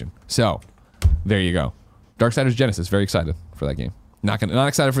Niflheim edition. So, there you go. Darksiders Genesis, very excited for that game. Not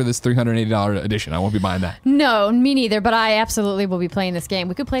excited for this $380 edition. I won't be buying that. No, me neither, but I absolutely will be playing this game.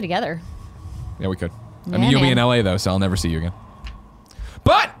 We could play together. Yeah, we could. Yeah, I mean, you'll be man. in LA though, so I'll never see you again.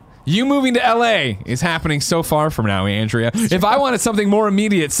 But you moving to LA is happening so far from now, Andrea. If I wanted something more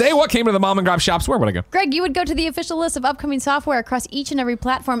immediate, say what came to the mom and grab shops, where would I go? Greg, you would go to the official list of upcoming software across each and every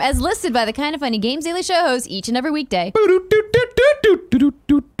platform as listed by the Kind of Funny Games Daily Show host each and every weekday.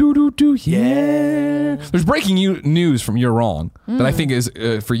 Yeah. There's breaking news from You're Wrong that I think is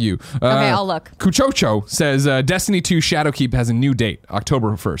for you. Okay, I'll look. Kuchocho says Destiny 2 Shadowkeep has a new date, October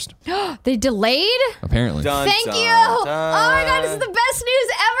 1st. They delayed? Apparently. Thank you. Oh my God, this is the best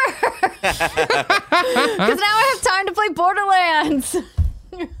news ever. Because now I have time to play Borderlands.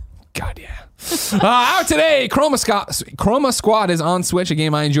 God, yeah. Out today, Chroma Squad is on Switch, a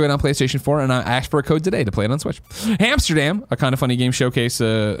game I enjoyed on PlayStation 4, and I asked for a code today to play it on Switch. Hamsterdam, a kind of funny game showcase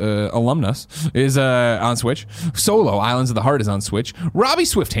alumnus, is on Switch. Solo, Islands of the Heart is on Switch. Robbie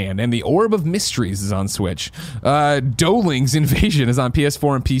Swifthand and the Orb of Mysteries is on Switch. Doling's Invasion is on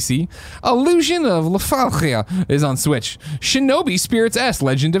PS4 and PC. Illusion of Lefalria is on Switch. Shinobi Spirits S,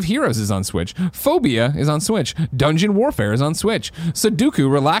 Legend of Heroes is on Switch. Phobia is on Switch. Dungeon Warfare is on Switch.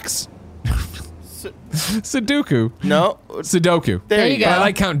 Sudoku Relax. Sudoku. No. Sudoku. There you go. I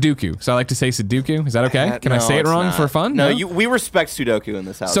like Count Dooku, so I like to say Sudoku. Is that okay? Can I say it wrong for fun? No, we respect Sudoku in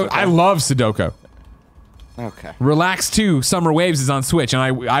this house. So okay? I love Sudoku. Okay. Relax 2 Summer Waves is on Switch, and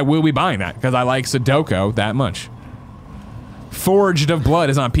I will be buying that because I like Sudoku that much. Forged of Blood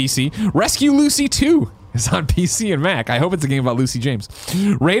is on PC. Rescue Lucy 2 is on PC and Mac. I hope it's a game about Lucy James.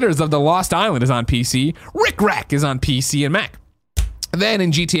 Raiders of the Lost Island is on PC. Rick Rack is on PC and Mac. Then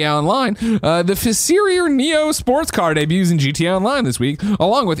in GTA Online, the Facerier Neo sports car debuts in GTA Online this week,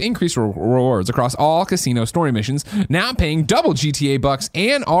 along with increased rewards across all casino story missions, now paying double GTA bucks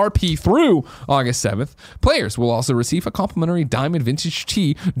and RP through August 7th. Players will also receive a complimentary Diamond Vintage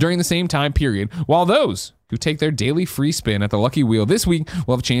Tee during the same time period, while those who take their daily free spin at the Lucky Wheel this week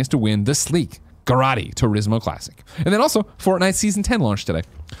will have a chance to win the sleek Garati Turismo Classic. And then also, Fortnite Season 10 launched today.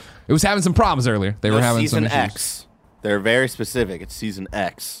 It was having some problems earlier. They were having some Season issues. X. They're very specific. It's Season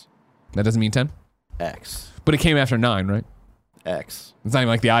X. That doesn't mean 10? X. But it came after 9, right? X. It's not even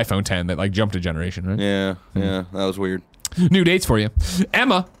like the iPhone 10 that like jumped a generation, right? Yeah, that was weird. New dates for you.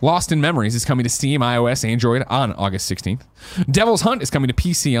 Emma, Lost in Memories is coming to Steam, iOS, Android on August 16th. Devil's Hunt is coming to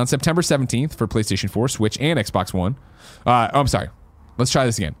PC on September 17th for PlayStation 4, Switch, and Xbox One. I'm sorry. Let's try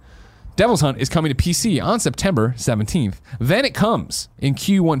this again. Devil's Hunt is coming to PC on September 17th. Then it comes in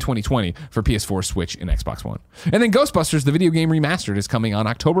Q1 2020 for PS4, Switch, and Xbox One. And then Ghostbusters, the video game remastered, is coming on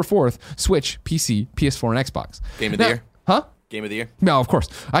October 4th, Switch, PC, PS4, and Xbox. Game of the year? Huh? Game of the year? No, of course.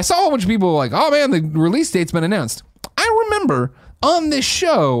 I saw a whole bunch of people like, oh man, the release date's been announced. I remember on this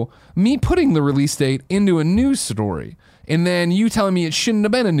show, me putting the release date into a news story. And then you telling me it shouldn't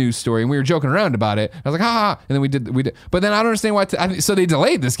have been a news story, and we were joking around about it. I was like, ha. And then we did. But then I don't understand why. So they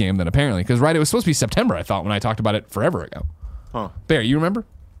delayed this game then apparently, because it was supposed to be September. I thought when I talked about it forever ago. Huh? Barry, you remember?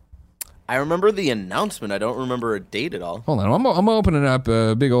 I remember the announcement. I don't remember a date at all. Hold on, I'm opening up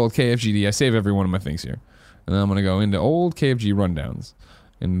a big old KFGD. I save every one of my things here, and then I'm gonna go into old KFG rundowns,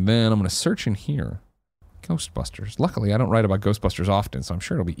 and then I'm gonna search in here. Ghostbusters. Luckily, I don't write about Ghostbusters often, so I'm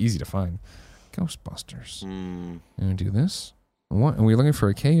sure it'll be easy to find. Ghostbusters. And we do this. And we're looking for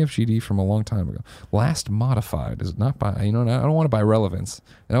a KFGD from a long time ago. Last modified. Is it not by, I don't want to buy relevance.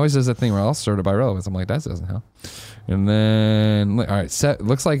 It always does that thing where I'll sort it by relevance. I'm like, that doesn't help. And then, all right,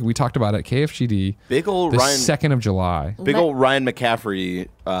 looks like we talked about it. KFGD. Big old the Ryan. 2nd of July. Big old Ryan McCaffrey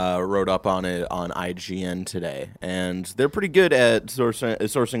wrote up on it on IGN today. And they're pretty good at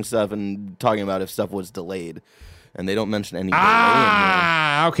sourcing stuff and talking about if stuff was delayed. And they don't mention any delay in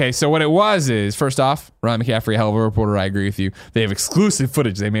here. Okay. So what it was is, first off, Ryan McCaffrey, hell of a reporter. I agree with you. They have exclusive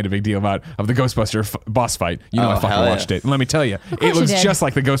footage they made a big deal about of the Ghostbuster boss fight. You know, I fucking watched it. And let me tell you, it looks just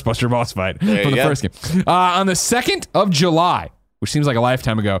like the Ghostbuster boss fight from the first game. On the 2nd of July, which seems like a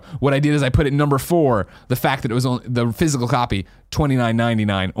lifetime ago, what I did is I put it number 4, the fact that it was on the physical copy,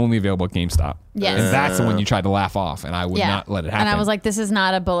 $29.99, only available at GameStop. Yes. And that's the one you tried to laugh off, and I would not let it happen. And I was like, this is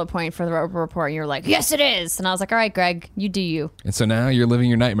not a bullet point for the report. And you're like, yes, it is. And I was like, all right, Greg, you do you. And so now you're living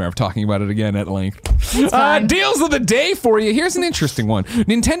your nightmare of talking about it again at length. fine. Deals of the day for you. Here's an interesting one.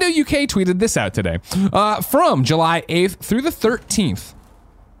 Nintendo UK tweeted this out today. From July 8th through the 13th.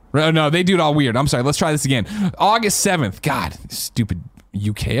 No, they do it all weird. I'm sorry. Let's try this again. August 7th. God, stupid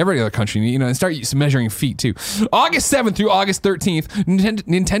UK. Every other country, and start measuring feet too. August 7th through August 13th,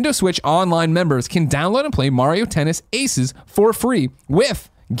 Nintendo Switch Online members can download and play Mario Tennis Aces for free with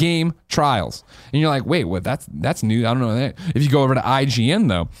game trials. And you're like, wait, what? That's new. I don't know that. If you go over to IGN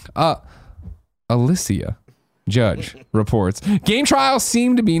though, Alicia Judge reports, game trials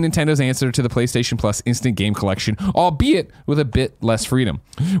seem to be Nintendo's answer to the PlayStation Plus Instant Game Collection, albeit with a bit less freedom.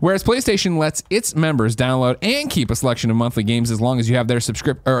 Whereas PlayStation lets its members download and keep a selection of monthly games as long as you have their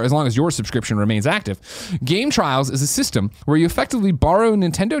as long as your subscription remains active, game trials is a system where you effectively borrow a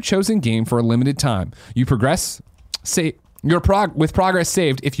Nintendo chosen game for a limited time. You progress, with progress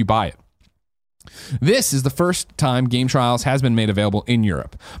saved if you buy it. This is the first time game trials has been made available in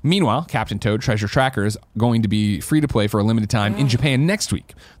Europe. Meanwhile, Captain Toad Treasure Tracker is going to be free to play for a limited time in Japan next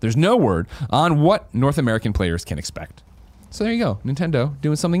week. There's no word on what North American players can expect. So there you go. Nintendo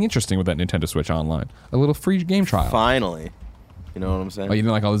doing something interesting with that Nintendo Switch Online. A little free game trial. Finally. You know what I'm saying? Oh, you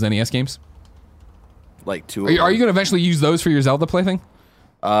didn't like all those NES games? Like 2 Are you going to eventually use those for your Zelda plaything?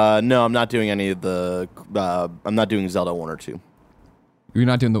 No, I'm not doing any of the. I'm not doing Zelda 1 or 2. You're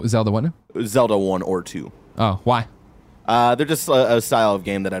not doing the Zelda one? Zelda 1 or 2. Oh, why? They're just a style of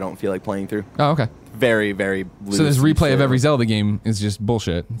game that I don't feel like playing through. Oh, okay. Very, very loose. So this replay of every Zelda game is just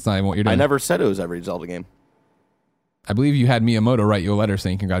bullshit. It's not even what you're doing. I never said it was every Zelda game. I believe you had Miyamoto write you a letter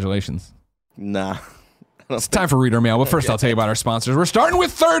saying congratulations. Nah. It's time for reader mail, but first I'll tell you about our sponsors. We're starting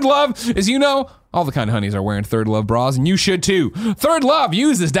with Third Love. As you know, all the kind of honeys are wearing Third Love bras, and you should too. Third Love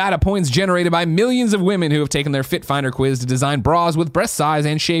uses data points generated by millions of women who have taken their Fit Finder quiz to design bras with breast size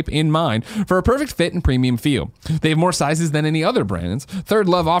and shape in mind for a perfect fit and premium feel. They have more sizes than any other brands. Third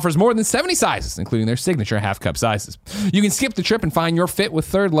Love offers more than 70 sizes, including their signature half-cup sizes. You can skip the trip and find your fit with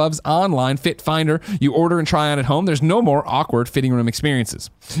Third Love's online Fit Finder. You order and try on at home. There's no more awkward fitting room experiences.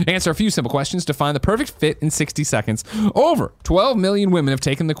 Answer a few simple questions to find the perfect fit in 60 seconds. Over 12 million women have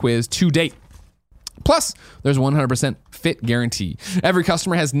taken the quiz to date. Plus, there's 100% fit guarantee. Every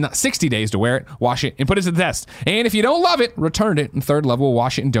customer has 60 days to wear it, wash it, and put it to the test. And if you don't love it, return it, and Third Love will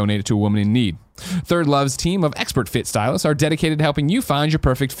wash it and donate it to a woman in need. Third Love's team of expert fit stylists are dedicated to helping you find your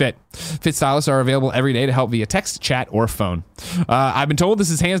perfect fit. Fit stylists are available every day to help via text, chat, or phone. I've been told this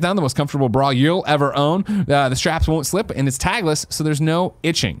is hands down the most comfortable bra you'll ever own. The straps won't slip, and it's tagless, so there's no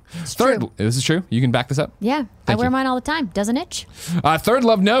itching. True. This is true? You can back this up? Yeah, I wear mine all the time. Doesn't itch. Third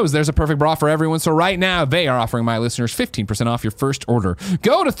Love knows there's a perfect bra for everyone, so right now they are offering my listeners 15% off your first order.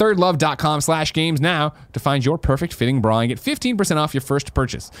 Go to thirdlove.com/games now to find your perfect fitting bra and get 15% off your first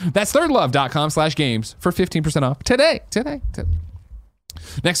purchase. That's thirdlove.com/games for 15% off today.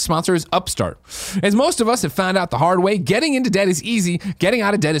 Next sponsor is Upstart. As most of us have found out the hard way, getting into debt is easy. Getting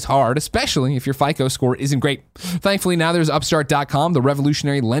out of debt is hard, especially if your FICO score isn't great. Thankfully, now there's Upstart.com, the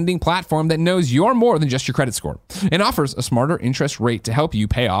revolutionary lending platform that knows you're more than just your credit score and offers a smarter interest rate to help you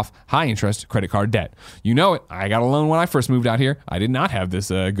pay off high-interest credit card debt. You know it. I got a loan when I first moved out here. I did not have this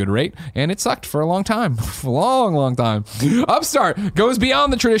good rate, and it sucked for a long time. long time. Upstart goes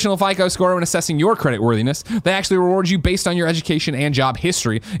beyond the traditional FICO score when assessing your credit worthiness. They actually reward you based on your education and job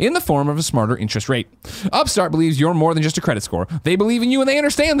history in the form of a smarter interest rate. Upstart believes you're more than just a credit score. They believe in you and they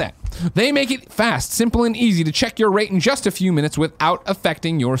understand that. They make it fast, simple, and easy to check your rate in just a few minutes without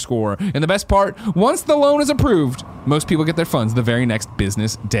affecting your score. And the best part, once the loan is approved, most people get their funds the very next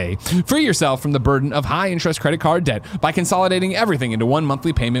business day. Free yourself from the burden of high-interest credit card debt by consolidating everything into one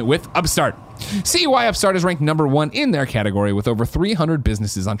monthly payment with Upstart. See why Upstart is ranked number one in their category with over 300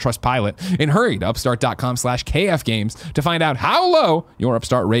 businesses on Trustpilot, and hurry to upstart.com/kfgames to find out how low your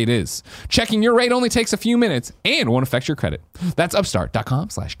Upstart rate is. Checking your rate only takes a few minutes and won't affect your credit. That's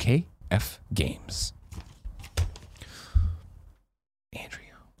upstart.com/kfgames.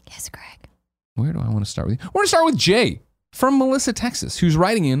 Andrea. Yes, Greg. Where do I want to start with you? We're going to start with Jay from Melissa, Texas, who's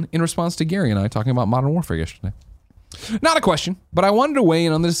writing in response to Gary and I talking about Modern Warfare yesterday. Not a question, but I wanted to weigh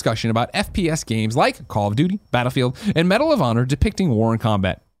in on the discussion about FPS games like Call of Duty, Battlefield, and Medal of Honor depicting war and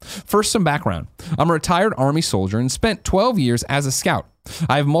combat. First, some background. I'm a retired Army soldier and spent 12 years as a scout.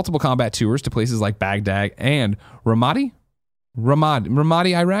 I have multiple combat tours to places like Baghdad and Ramadi,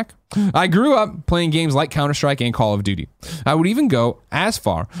 Iraq. I grew up playing games like Counter-Strike and Call of Duty. I would even go as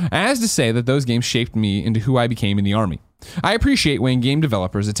far as to say that those games shaped me into who I became in the Army. I appreciate when game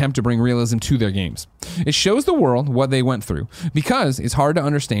developers attempt to bring realism to their games. It shows the world what they went through, because it's hard to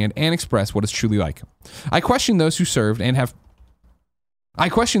understand and express what it's truly like. I question those who served and have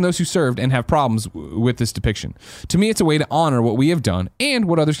problems with this depiction. To me, it's a way to honor what we have done and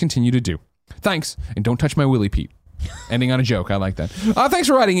what others continue to do. Thanks, and don't touch my Willy Pete. Ending on a joke. I like that. Thanks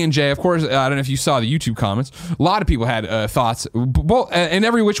for writing in, Jay. Of course, I don't know if you saw the YouTube comments. A lot of people had thoughts, both in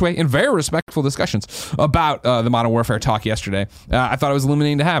every which way, in very respectful discussions about the Modern Warfare talk yesterday. I thought it was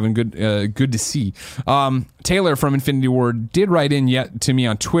illuminating to have and good to see. Taylor from Infinity Ward did write in to me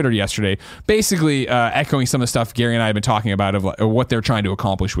on Twitter yesterday, basically echoing some of the stuff Gary and I have been talking about of what they're trying to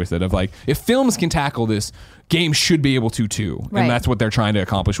accomplish with it. Of like, if films can tackle this, games should be able to too. Right. And that's what they're trying to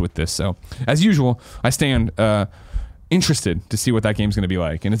accomplish with this. So, as usual, I stand interested to see what that game's going to be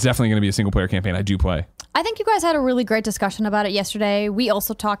like. And it's definitely going to be a single-player campaign I do play. I think you guys had a really great discussion about it yesterday. We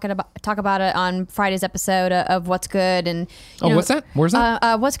also talk about it on Friday's episode of What's Good. And what's that? Where's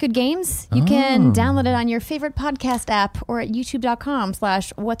that? What's Good Games. You can download it on your favorite podcast app or at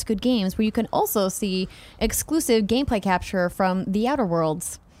youtube.com/What's Good Games, where you can also see exclusive gameplay capture from The Outer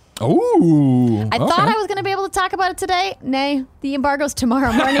Worlds. Oh, I thought I was going to be able to talk about it today. Nay, the embargo's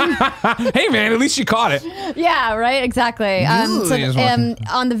tomorrow morning. Hey, man, at least you caught it. Yeah, right, exactly.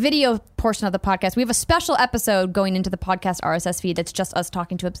 On the video portion of the podcast. We have a special episode going into the podcast RSS feed that's just us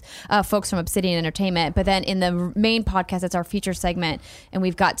talking to folks from Obsidian Entertainment. But then in the main podcast, it's our feature segment, and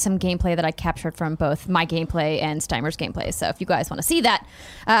we've got some gameplay that I captured from both my gameplay and Steimer's gameplay. So if you guys want to see that,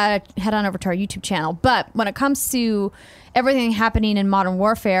 head on over to our YouTube channel. But when it comes to everything happening in Modern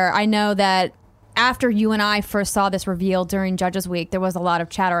Warfare, I know that after you and I first saw this reveal during Judges Week, there was a lot of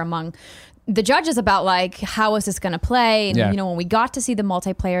chatter among the judges about like, how is this going to play? And you know, when we got to see the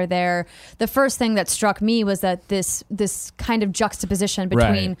multiplayer there, the first thing that struck me was that this kind of juxtaposition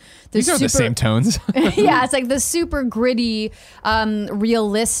between these are the same tones. Yeah, it's like the super gritty,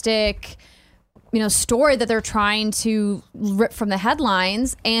 realistic, you know, story that they're trying to rip from the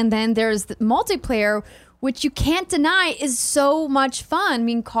headlines, and then there's the multiplayer, which you can't deny is so much fun. I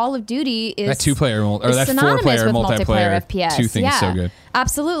mean, Call of Duty is that 2-player or that 4-player multiplayer FPS. Two things so good.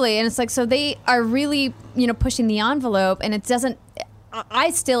 Absolutely. And it's like, so they are really, you know, pushing the envelope, and it doesn't,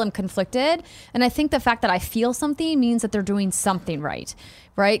 I still am conflicted. And I think the fact that I feel something means that they're doing something right.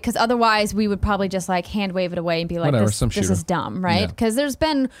 Right? Because otherwise we would probably just like hand wave it away and be like, this is dumb, right? Because there's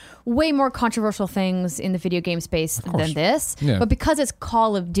been way more controversial things in the video game space than this. Yeah. But because it's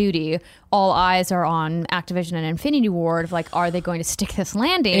Call of Duty, all eyes are on Activision and Infinity Ward of like, are they going to stick this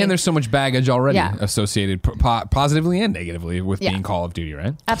landing? And there's so much baggage already associated positively and negatively with being Call of Duty,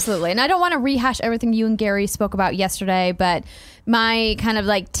 right? Absolutely. And I don't want to rehash everything you and Gary spoke about yesterday, but my kind of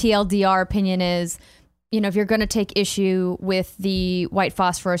like TLDR opinion is, you know, if you're going to take issue with the white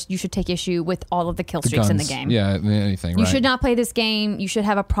phosphorus, you should take issue with all of the kill streaks in the game. Yeah, anything. You should not play this game. You should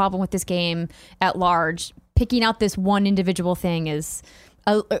have a problem with this game at large. Picking out this one individual thing is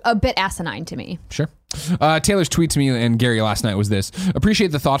a bit asinine to me. Sure. Taylor's tweet to me and Gary last night was this: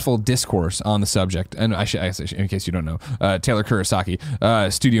 appreciate the thoughtful discourse on the subject. And I should, in case you don't know, Taylor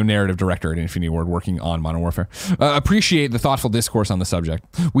Kurosaki, studio narrative director at Infinity Ward, working on Modern Warfare. Appreciate the thoughtful discourse on the subject.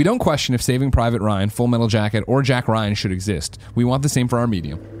 We don't question if Saving Private Ryan, Full Metal Jacket, or Jack Ryan should exist. We want the same for our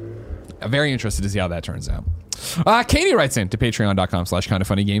medium. Very interested to see how that turns out. Katie writes in to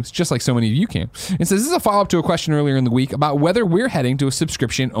patreon.com/kindoffunnygames, just like so many of you can, and says, this is a follow-up to a question earlier in the week about whether we're heading to a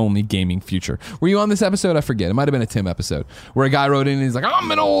subscription-only gaming future. Were you on this episode? I forget. It might have been a Tim episode where a guy wrote in and he's like,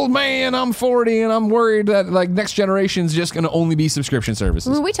 I'm an old man, I'm 40, and I'm worried that like next generation's just going to only be subscription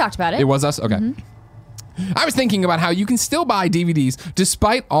services. Well, we talked about it. It was us? Okay. Mm-hmm. I was thinking about how you can still buy DVDs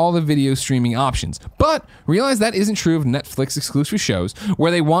despite all the video streaming options, but realize that isn't true of Netflix exclusive shows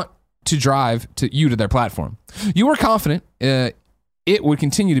where they want to drive you to their platform. You were confident it would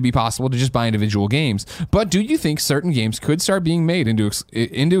continue to be possible to just buy individual games, but do you think certain games could start being made into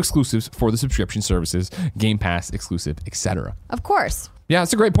exclusives for the subscription services, Game Pass exclusive, etc.? Of course. Yeah,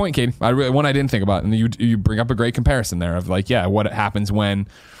 it's a great point, Katie. One I didn't think about, and you bring up a great comparison there of like, what happens when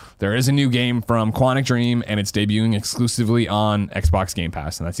there is a new game from Quantic Dream and it's debuting exclusively on Xbox Game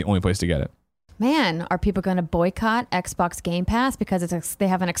Pass, and that's the only place to get it. Man, are people going to boycott Xbox Game Pass because they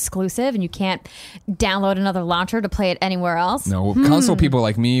have an exclusive and you can't download another launcher to play it anywhere else? No, console people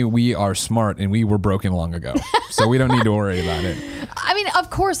like me, we are smart and we were broken long ago. So we don't need to worry about it. I mean,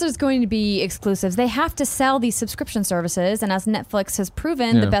 of course there's going to be exclusives. They have to sell these subscription services, and as Netflix has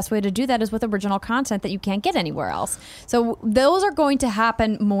proven, the best way to do that is with original content that you can't get anywhere else. So those are going to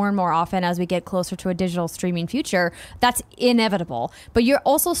happen more and more often as we get closer to a digital streaming future. That's inevitable. But you're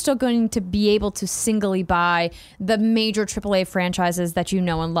also still going to be able to singly buy the major AAA franchises that you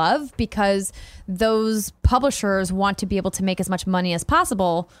know and love, because those publishers want to be able to make as much money as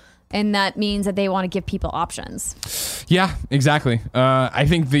possible, and that means that they want to give people options. Yeah, exactly. I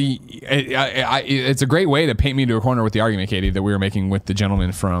think it's a great way to paint me into a corner with the argument, Katie, that we were making with the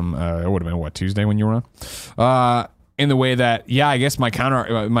gentleman from it would have been Tuesday when you were on. In the way that, I guess my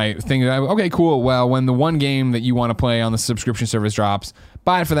thing, okay, cool. Well, when the one game that you want to play on the subscription service drops,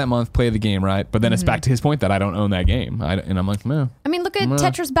 buy it for that month, play the game, right? But then it's back to his point that I don't own that game. And I'm like, no. I mean, look at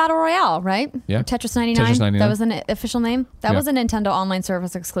Tetris Battle Royale, right? Yeah. Tetris 99. Tetris 99. That was an official name. That was a Nintendo Online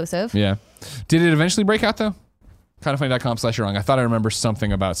Service exclusive. Yeah. Did it eventually break out, though? Kindoffunny.com/you're-wrong. I thought I remember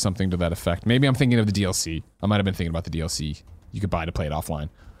something about something to that effect. Maybe I'm thinking of the DLC. I might have been thinking about the DLC you could buy to play it offline.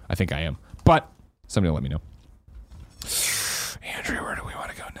 I think I am. But somebody will let me know. Andrew, where do we want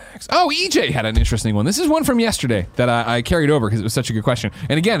to go next? Oh, EJ had an interesting one. This is one from yesterday that I carried over because it was such a good question.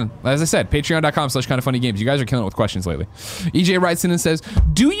 And again, as I said, patreon.com/kindoffunnygames. You guys are killing it with questions lately. EJ writes in and says,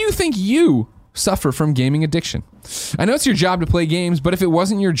 do you think you suffer from gaming addiction? I know it's your job to play games, but if it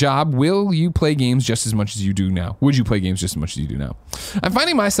wasn't your job, will you play games just as much as you do now? Would you play games just as much as you do now? I'm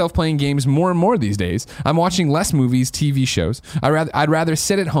finding myself playing games more and more these days. I'm watching less movies, TV shows. I'd rather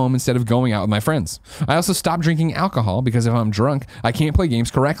sit at home instead of going out with my friends. I also stopped drinking alcohol because if I'm drunk, I can't play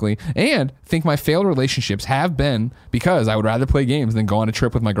games correctly, and think my failed relationships have been because I would rather play games than go on a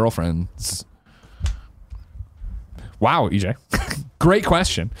trip with my girlfriends. Wow, EJ. Great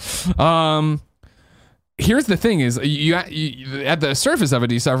question. Here's the thing: is you at the surface of it,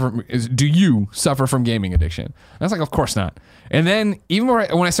 do you suffer from gaming addiction? And I was like, of course not. And then even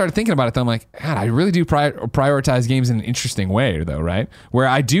when I started thinking about it, I'm like, God, I really do prioritize games in an interesting way, though, right? Where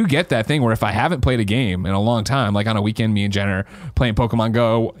I do get that thing where if I haven't played a game in a long time, like on a weekend, me and Jen are playing Pokemon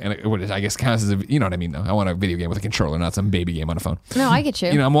Go, and I guess counts as you know what I mean, though. I want a video game with a controller, not some baby game on a phone. No, I get you.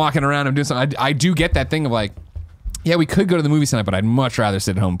 You know, I'm walking around, I'm doing something. I do get that thing of like, yeah, we could go to the movies tonight, but I'd much rather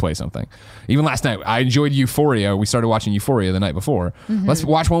sit at home and play something. Even last night, I enjoyed Euphoria. We started watching Euphoria the night before. Let's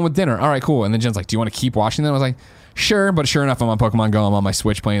watch one with dinner. All right, cool. And then Jen's like, do you want to keep watching them? I was like, sure. But sure enough, I'm on Pokemon Go. I'm on my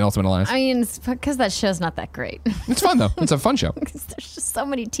Switch playing Ultimate Alliance. I mean, it's because that show's not that great. It's fun, though. It's a fun show. There's just so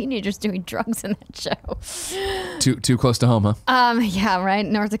many teenagers doing drugs in that show. Too close to home, huh? Yeah, right.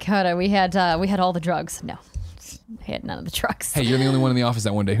 North Dakota, we had all the drugs. No. I had none of the drugs. Hey, you're the only one in the office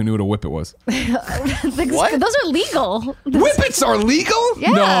that one day who knew what a whippet was. What? Those are legal. Whippets are legal?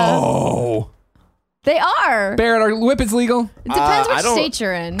 Yeah. No. They are. Barrett, are whippets legal? It depends I which don't- state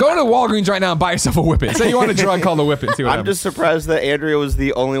you're in. Go to Walgreens right now and buy yourself a whippet. Say you want a drug called a whippet. See what I'm happens. just surprised that Andrea was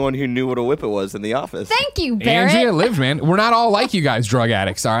the only one who knew what a whippet was in the office. Thank you, Barrett. Andrea lived, man. We're not all like you guys, drug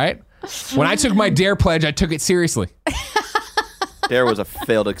addicts, all right? When I took my DARE pledge, I took it seriously. Dare was a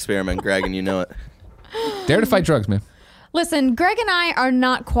failed experiment, Greg, and you know it. Dare to fight drugs, man. Listen, Greg and I are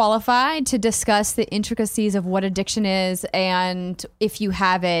not qualified to discuss the intricacies of what addiction is and if you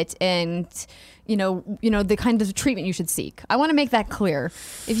have it and you know the kind of treatment you should seek. I want to make that clear.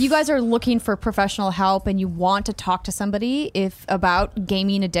 If you guys are looking for professional help and you want to talk to somebody about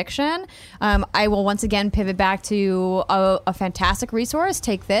gaming addiction, I will once again pivot back to a fantastic resource.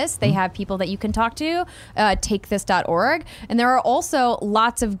 Take This. They have people that you can talk to. TakeThis.org. And there are also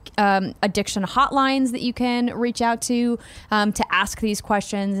lots of addiction hotlines that you can reach out to ask these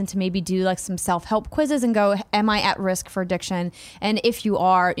questions and to maybe do like some self-help quizzes and go, am I at risk for addiction? And if you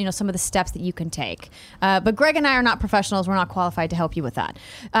are, some of the steps that you can take. But Greg and I are not professionals. We're not qualified to help you with that.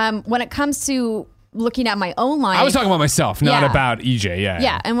 When it comes to looking at my own life. I was talking about myself, not Yeah. about EJ. Yeah.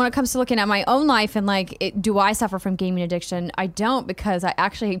 Yeah, and when it comes to looking at my own life and do I suffer from gaming addiction? I don't, because I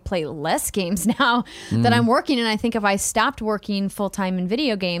actually play less games now that I'm working. And I think if I stopped working full time in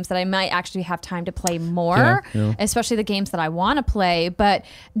video games, that I might actually have time to play more, especially the games that I want to play. But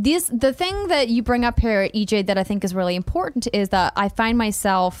the thing that you bring up here, EJ, that I think is really important is that I find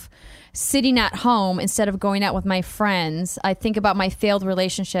myself sitting at home instead of going out with my friends. I think about my failed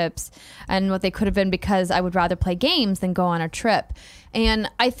relationships and what they could have been because I would rather play games than go on a trip.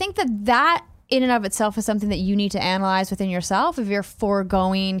 And I think that in and of itself is something that you need to analyze within yourself if you're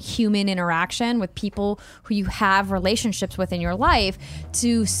foregoing human interaction with people who you have relationships with in your life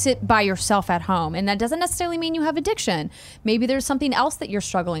to sit by yourself at home. And that doesn't necessarily mean you have addiction. Maybe there's something else that you're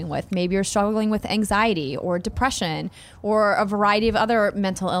struggling with. Maybe you're struggling with anxiety or depression or a variety of other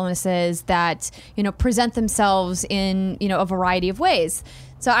mental illnesses that, present themselves in, a variety of ways.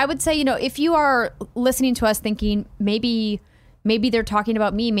 So I would say, if you are listening to us thinking maybe they're talking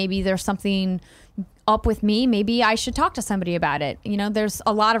about me. Maybe there's something up with me. Maybe I should talk to somebody about it. There's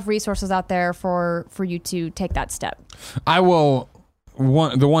a lot of resources out there for you to take that step. The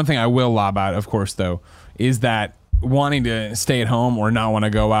one thing I will lob out, of course, though, is that wanting to stay at home or not want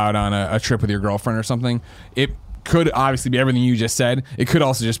to go out on a trip with your girlfriend or something, it could obviously be everything you just said. It could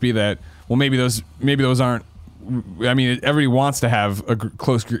also just be that, well, maybe those aren't. I mean, everybody wants to have a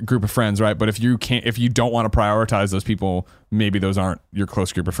close group of friends, right? But if you don't want to prioritize those people, maybe those aren't your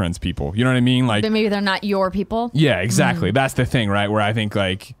close group of friends people. You know what I mean? Like, but maybe they're not your people. Yeah, exactly. That's the thing, right? Where I think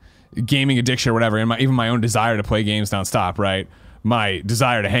like gaming addiction or whatever, and even my own desire to play games nonstop, right? My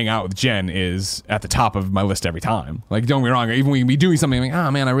desire to hang out with Jen is at the top of my list every time. Like, don't get me wrong, even we can be doing something like, oh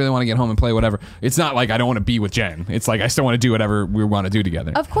man, I really want to get home and play whatever. It's not like I don't want to be with Jen. It's like I still want to do whatever we want to do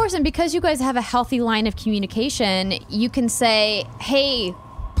together. Of course, and because you guys have a healthy line of communication, you can say, hey,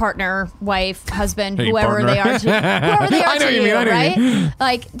 partner, wife, husband, Hey, whoever partner. they are to, whoever they are I know to what you mean, I know what you right?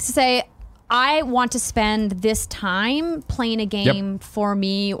 Like to say, I want to spend this time playing a game for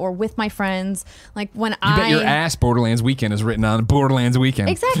me or with my friends. Like when You bet your ass Borderlands Weekend is written on Borderlands Weekend.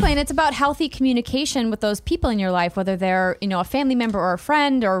 Exactly, and it's about healthy communication with those people in your life, whether they're a family member or a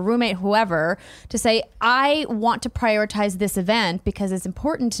friend or a roommate, whoever, to say, I want to prioritize this event because it's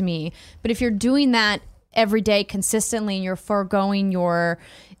important to me. But if you're doing that every day consistently and you're foregoing your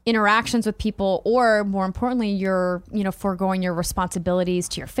interactions with people, or more importantly, you're foregoing your responsibilities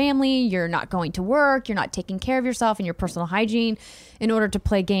to your family, you're not going to work, you're not taking care of yourself and your personal hygiene in order to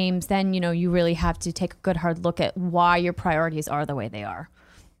play games, then you really have to take a good hard look at why your priorities are the way they are.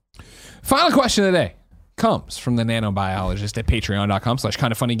 Final question of the day comes from the nanobiologist at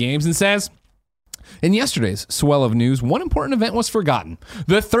patreon.com/kindoffunnygames and says, in yesterday's swell of news, one important event was forgotten.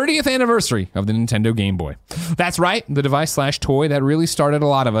 The 30th anniversary of the Nintendo Game Boy. That's right, the device/toy that really started a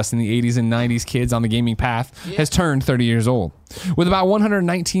lot of us in the 80s and 90s kids on the gaming path has turned 30 years old. With about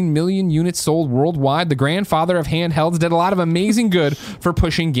 119 million units sold worldwide, the grandfather of handhelds did a lot of amazing good for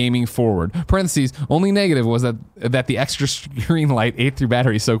pushing gaming forward. Parentheses, only negative was that the extra screen light ate through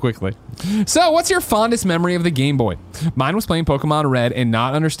batteries so quickly. So, what's your fondest memory of the Game Boy? Mine was playing Pokemon Red and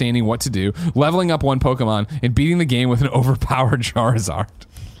not understanding what to do, leveling up one Pokemon, and beating the game with an overpowered Charizard.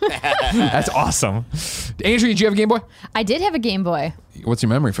 That's awesome. Andrew, did you have a Game Boy? I did have a Game Boy. What's your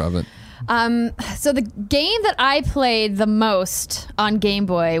memory of it? So the game that I played the most on Game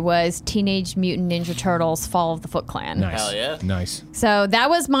Boy was Teenage Mutant Ninja Turtles: Fall of the Foot Clan. Nice. Hell yeah. Nice. So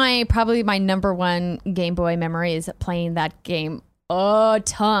that was probably my number one Game Boy memory, is playing that game a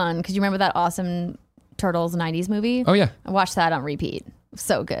ton. Because you remember that awesome Turtles 90s movie? Oh, yeah. I watched that on repeat.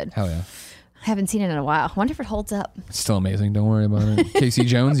 So good. Hell yeah. I haven't seen it in a while. I wonder if it holds up. It's still amazing. Don't worry about it. Casey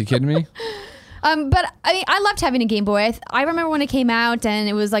Jones, you kidding me? But I loved having a Game Boy. I remember when it came out, and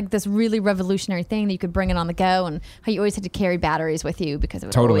it was like this really revolutionary thing that you could bring it on the go, and how you always had to carry batteries with you because it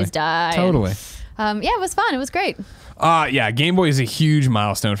would always die. Totally. And, yeah, it was fun. It was great. Yeah, Game Boy is a huge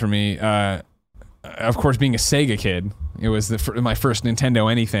milestone for me. Of course, being a Sega kid, it was my first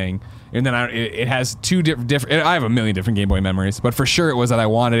Nintendo anything. And then it has two different. I have a million different Game Boy memories, but for sure it was that I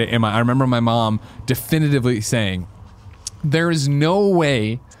wanted it. And I remember my mom definitively saying, "There is no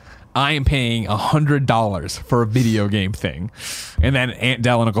way I am paying $100 for a video game thing." And then Aunt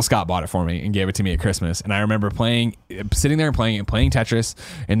Dell and Uncle Scott bought it for me and gave it to me at Christmas. And I remember sitting there and playing Tetris.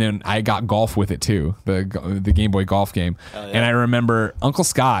 And then I got golf with it too, the Game Boy golf game. Oh, yeah. And I remember Uncle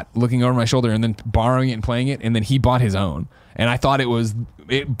Scott looking over my shoulder and then borrowing it and playing it. And then he bought his own. And I thought it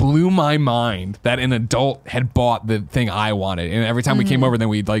blew my mind that an adult had bought the thing I wanted. And every time we came over, then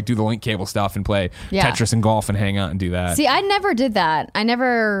we'd like do the link cable stuff and play Tetris and golf and hang out and do that. See, I never did that. I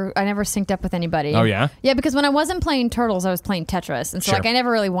never synced up with anybody. Oh, yeah? Yeah, because when I wasn't playing Turtles, I was playing Tetris. And so Sure. I never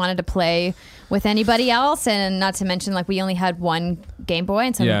really wanted to play with anybody else. And not to mention, we only had one Game Boy.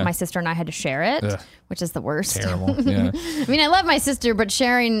 And so my sister and I had to share it. Ugh. Which is the worst. Terrible. Yeah. I mean, I love my sister, but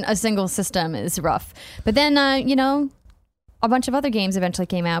sharing a single system is rough. But then, a bunch of other games eventually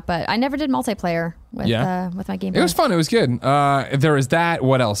came out, but I never did multiplayer with my Game Boy. It was fun. It was good. There was that.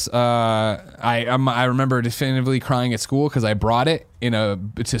 What else? I remember definitively crying at school because I brought it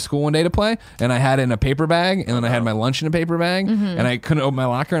to school one day to play, and I had it in a paper bag, and then I had my lunch in a paper bag, and I couldn't open my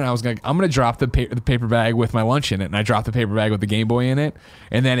locker, and I was like, I'm gonna drop the paper bag with my lunch in it, and I dropped the paper bag with the Game Boy in it,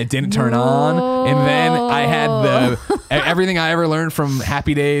 and then it didn't turn on, and then I had everything I ever learned from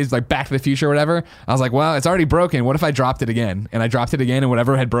Happy Days, like Back to the Future or whatever. I was like, well, it's already broken. What if I dropped it again? And I dropped it again, and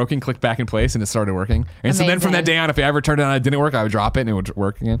whatever had broken clicked back in place, and it started working. And so then from that day on, if I ever turned it on and it didn't work, I would drop it and it would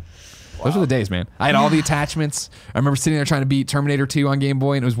work again. Wow. Those were the days, man. I had all the attachments. I remember sitting there trying to beat Terminator 2 on Game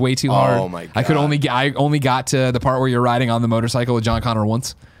Boy, and it was way too hard. Oh my God. I only got to the part where you're riding on the motorcycle with John Connor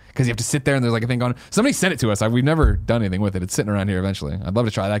once, because you have to sit there and there's like a thing going. Somebody sent it to us. We've never done anything with it. It's sitting around here eventually. I'd love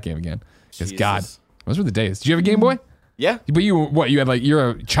to try that game again. Because God, those were the days. Did you have a Game Boy? Yeah. But you had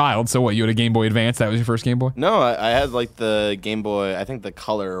you're a child, so what, you had a Game Boy Advance? That was your first Game Boy? No, I had the Game Boy, I think the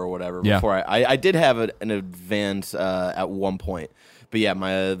Color or whatever before. I did have an Advance at one point. But yeah,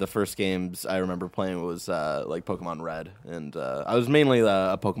 the first games I remember playing was Pokemon Red, and I was mainly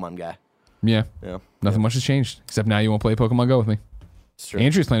a Pokemon guy. Yeah. Nothing much has changed, except now you won't play Pokemon Go with me. It's true.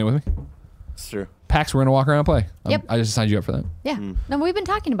 Andrew's playing it with me. It's true. PAX, we're going to walk around and play. Yep. I just signed you up for that. Yeah. No, we've been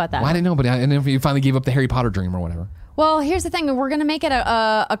talking about that. Well, I didn't know, but and then you finally gave up the Harry Potter dream or whatever. Well, here's the thing. We're going to make it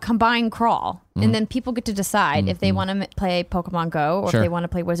a combined crawl, and then people get to decide if they want to play Pokemon Go or if they want to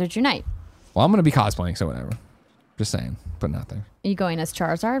play Wizards Unite. Well, I'm going to be cosplaying, so whatever. Just saying, but not there. Are you going as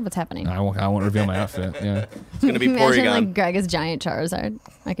Charizard? What's happening? I won't reveal my outfit. Yeah. It's going to be Imagine Porygon. Greg as giant Charizard.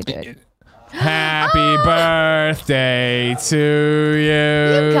 I could do it. Happy birthday to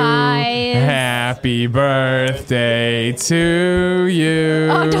you. You guys. Happy birthday to you.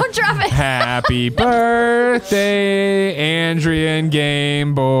 Oh, don't drop it. Happy birthday, Andrian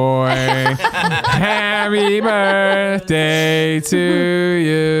Game Boy. Happy birthday to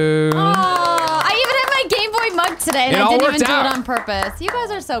you. Oh, I even had my Game Boy mug today, and It I all didn't worked even do out. it on purpose. You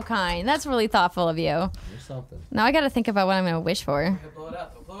guys are so kind. That's really thoughtful of you. Something. Now I got to think about what I'm going to wish for. Blow it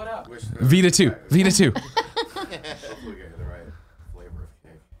up. Blow it up. Vita 2. Vita 2. Hopefully get the right flavor of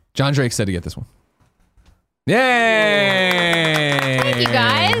cake. John Drake said to get this one. Yay! Thank you,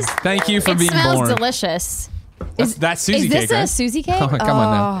 guys. Thank you for It being smells born. delicious. That's Susie Is this cake, a right? Susie cake? Oh, come on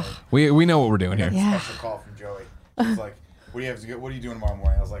now. Oh, We know what we're doing here. Yeah. Special call from Joey. He's like, what do you have to go? What are you doing tomorrow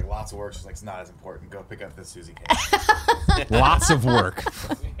morning? I was like, lots of work. She's like, it's not as important. Go pick up this Susie cake. Lots of work.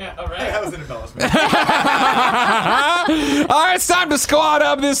 Yeah, all right. That was an embellishment. All right, it's time to squad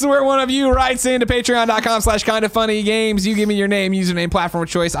up. This is where one of you writes into patreon.com/kindafunnygames. You give me your name, username, platform of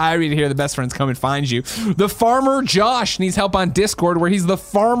choice. I read it here. The best friends come and find you. The Farmer Josh needs help on Discord, where he's the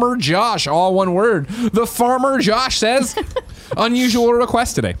Farmer Josh, all one word. The Farmer Josh says, unusual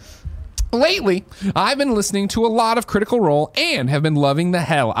request today. Lately, I've been listening to a lot of Critical Role and have been loving the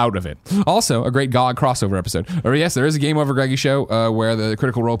hell out of it. Also, a great GOG crossover episode. Or yes, there is a Game Over Greggy show where the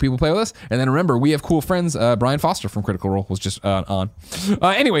Critical Role people play with us. And then remember, we have cool friends. Brian Foster from Critical Role was just on.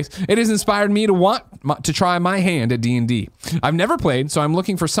 Anyways, it has inspired me to want to try my hand at D&D. I've never played, so I'm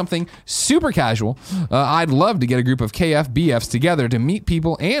looking for something super casual. I'd love to get a group of KFBFs together to meet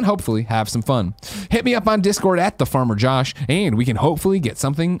people and hopefully have some fun. Hit me up on Discord at the Farmer Josh, and we can hopefully get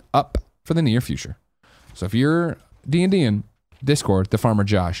something up for the near future. So if you're D&D in Discord, the Farmer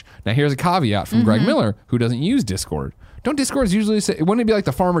Josh. Now here's a caveat from Greg Miller, who doesn't use Discord. Don't Discords usually say, wouldn't it be like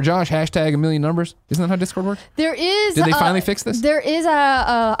the Farmer Josh hashtag a million numbers? Isn't that how Discord works? There is. Did they finally fix this? There is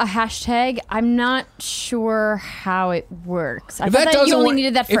a hashtag. I'm not sure how it works. I If thought that you doesn't only work-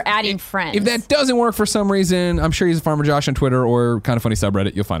 needed that for if- adding if- friends. If that doesn't work for some reason, I'm sure he's a Farmer Josh on Twitter or Kind of Funny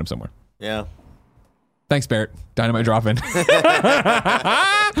subreddit. You'll find him somewhere. Yeah. Thanks, Barrett. Dynamite drop in.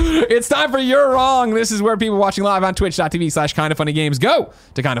 It's time for You're Wrong. This is where people watching live on twitch.tv/kindoffunnygames go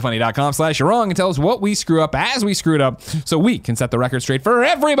to kindoffunny.com/you're wrong and tell us what we screw up as we screwed up so we can set the record straight for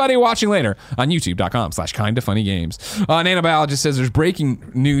everybody watching later on youtube.com/kindoffunnygames. Nanobiologist says there's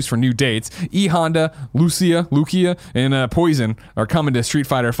breaking news for new dates. E Honda, Lucia, and Poison are coming to Street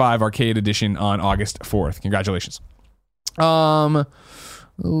Fighter V Arcade Edition on August 4th. Congratulations.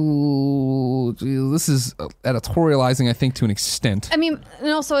 Ooh, this is editorializing, I think, to an extent. I mean, and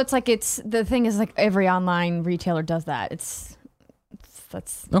also it's like the thing is like every online retailer does that. That's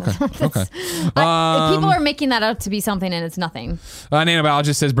Okay. Okay. people are making that out to be something and it's nothing.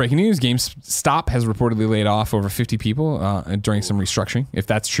 Nanobiologist says breaking news: GameStop has reportedly laid off over 50 people during some restructuring. If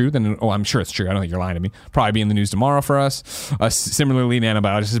that's true, then I'm sure it's true. I don't think you're lying to me. Probably be in the news tomorrow for us. Similarly,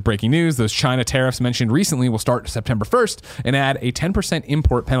 Nanobiologist says breaking news: those China tariffs mentioned recently will start September 1st and add a 10%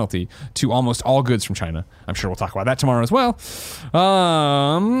 import penalty to almost all goods from China. I'm sure we'll talk about that tomorrow as well.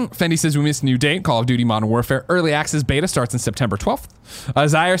 Fendi says we missed a new date. Call of Duty Modern Warfare Early Access Beta starts on September 12th.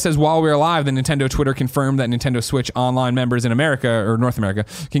 Zaire says while we're live, the Nintendo Twitter confirmed that Nintendo Switch Online members in America or North America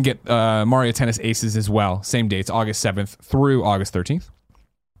can get Mario Tennis Aces as well. Same dates, August 7th through August 13th.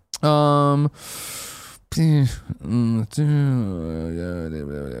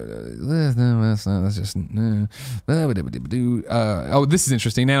 That's just. Oh, this is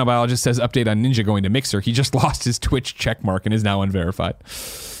interesting. Nanobiologist says update on Ninja going to Mixer. He just lost his Twitch checkmark and is now unverified.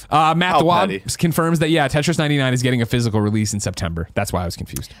 Matt the Wad confirms that Tetris 99 is getting a physical release in September. That's why I was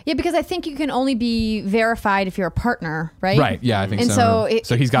confused. Yeah, because I think you can only be verified if you're a partner, right? Right. Yeah, I think and so.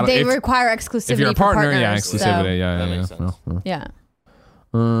 so He's got. They require exclusivity. If you're a partner, for yeah, partners, exclusivity. So, Yeah, That yeah, makes yeah. sense. yeah.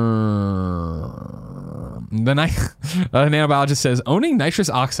 The nanobiologist says owning nitrous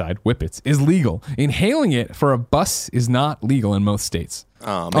oxide whippets is legal. Inhaling it for a bus is not legal in most states.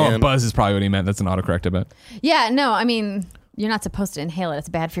 Oh, man. Oh, buzz is probably what he meant. That's an autocorrect, I bet. Yeah, no, I mean, you're not supposed to inhale it. It's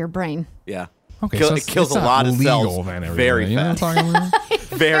bad for your brain. Yeah. Okay, It kills a not lot of legal cells then, very everybody. You know what I'm talking about?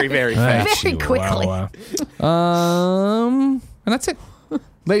 Very, very fast. Very quickly. And that's it.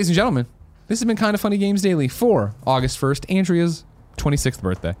 Ladies and gentlemen, this has been Kind of Funny Games Daily for August 1st, Andrea's 26th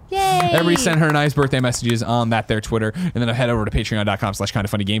birthday. Yay! Everybody send her nice birthday messages on that there Twitter, and then head over to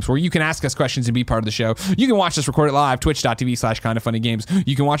patreon.com/kindoffunnygames where you can ask us questions and be part of the show. You can watch us record it live, twitch.tv/kindoffunnygames.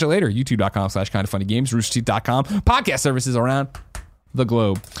 You can watch it later, youtube.com/kindoffunnygames, roosterteeth.com, podcast services around the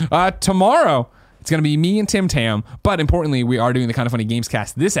globe. Tomorrow, It's going to be me and Tim Tam, but importantly, we are doing the Kind of Funny Games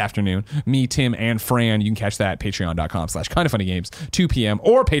cast this afternoon. Me, Tim, and Fran. You can catch that at patreon.com/kindoffunnygames, 2 p.m.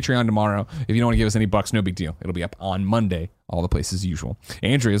 or Patreon tomorrow. If you don't want to give us any bucks, no big deal. It'll be up on Monday. All the places as usual.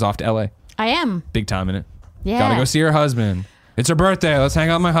 Andrea's off to LA. I am. Big time in it. Yeah. Gotta go see her husband. It's her birthday. Let's hang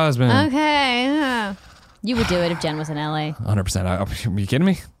out with my husband. Okay. You would do it if Jen was in LA. 100%. Are you kidding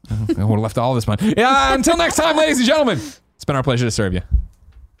me? I would have left all this money. Yeah, until next time, ladies and gentlemen. It's been our pleasure to serve you.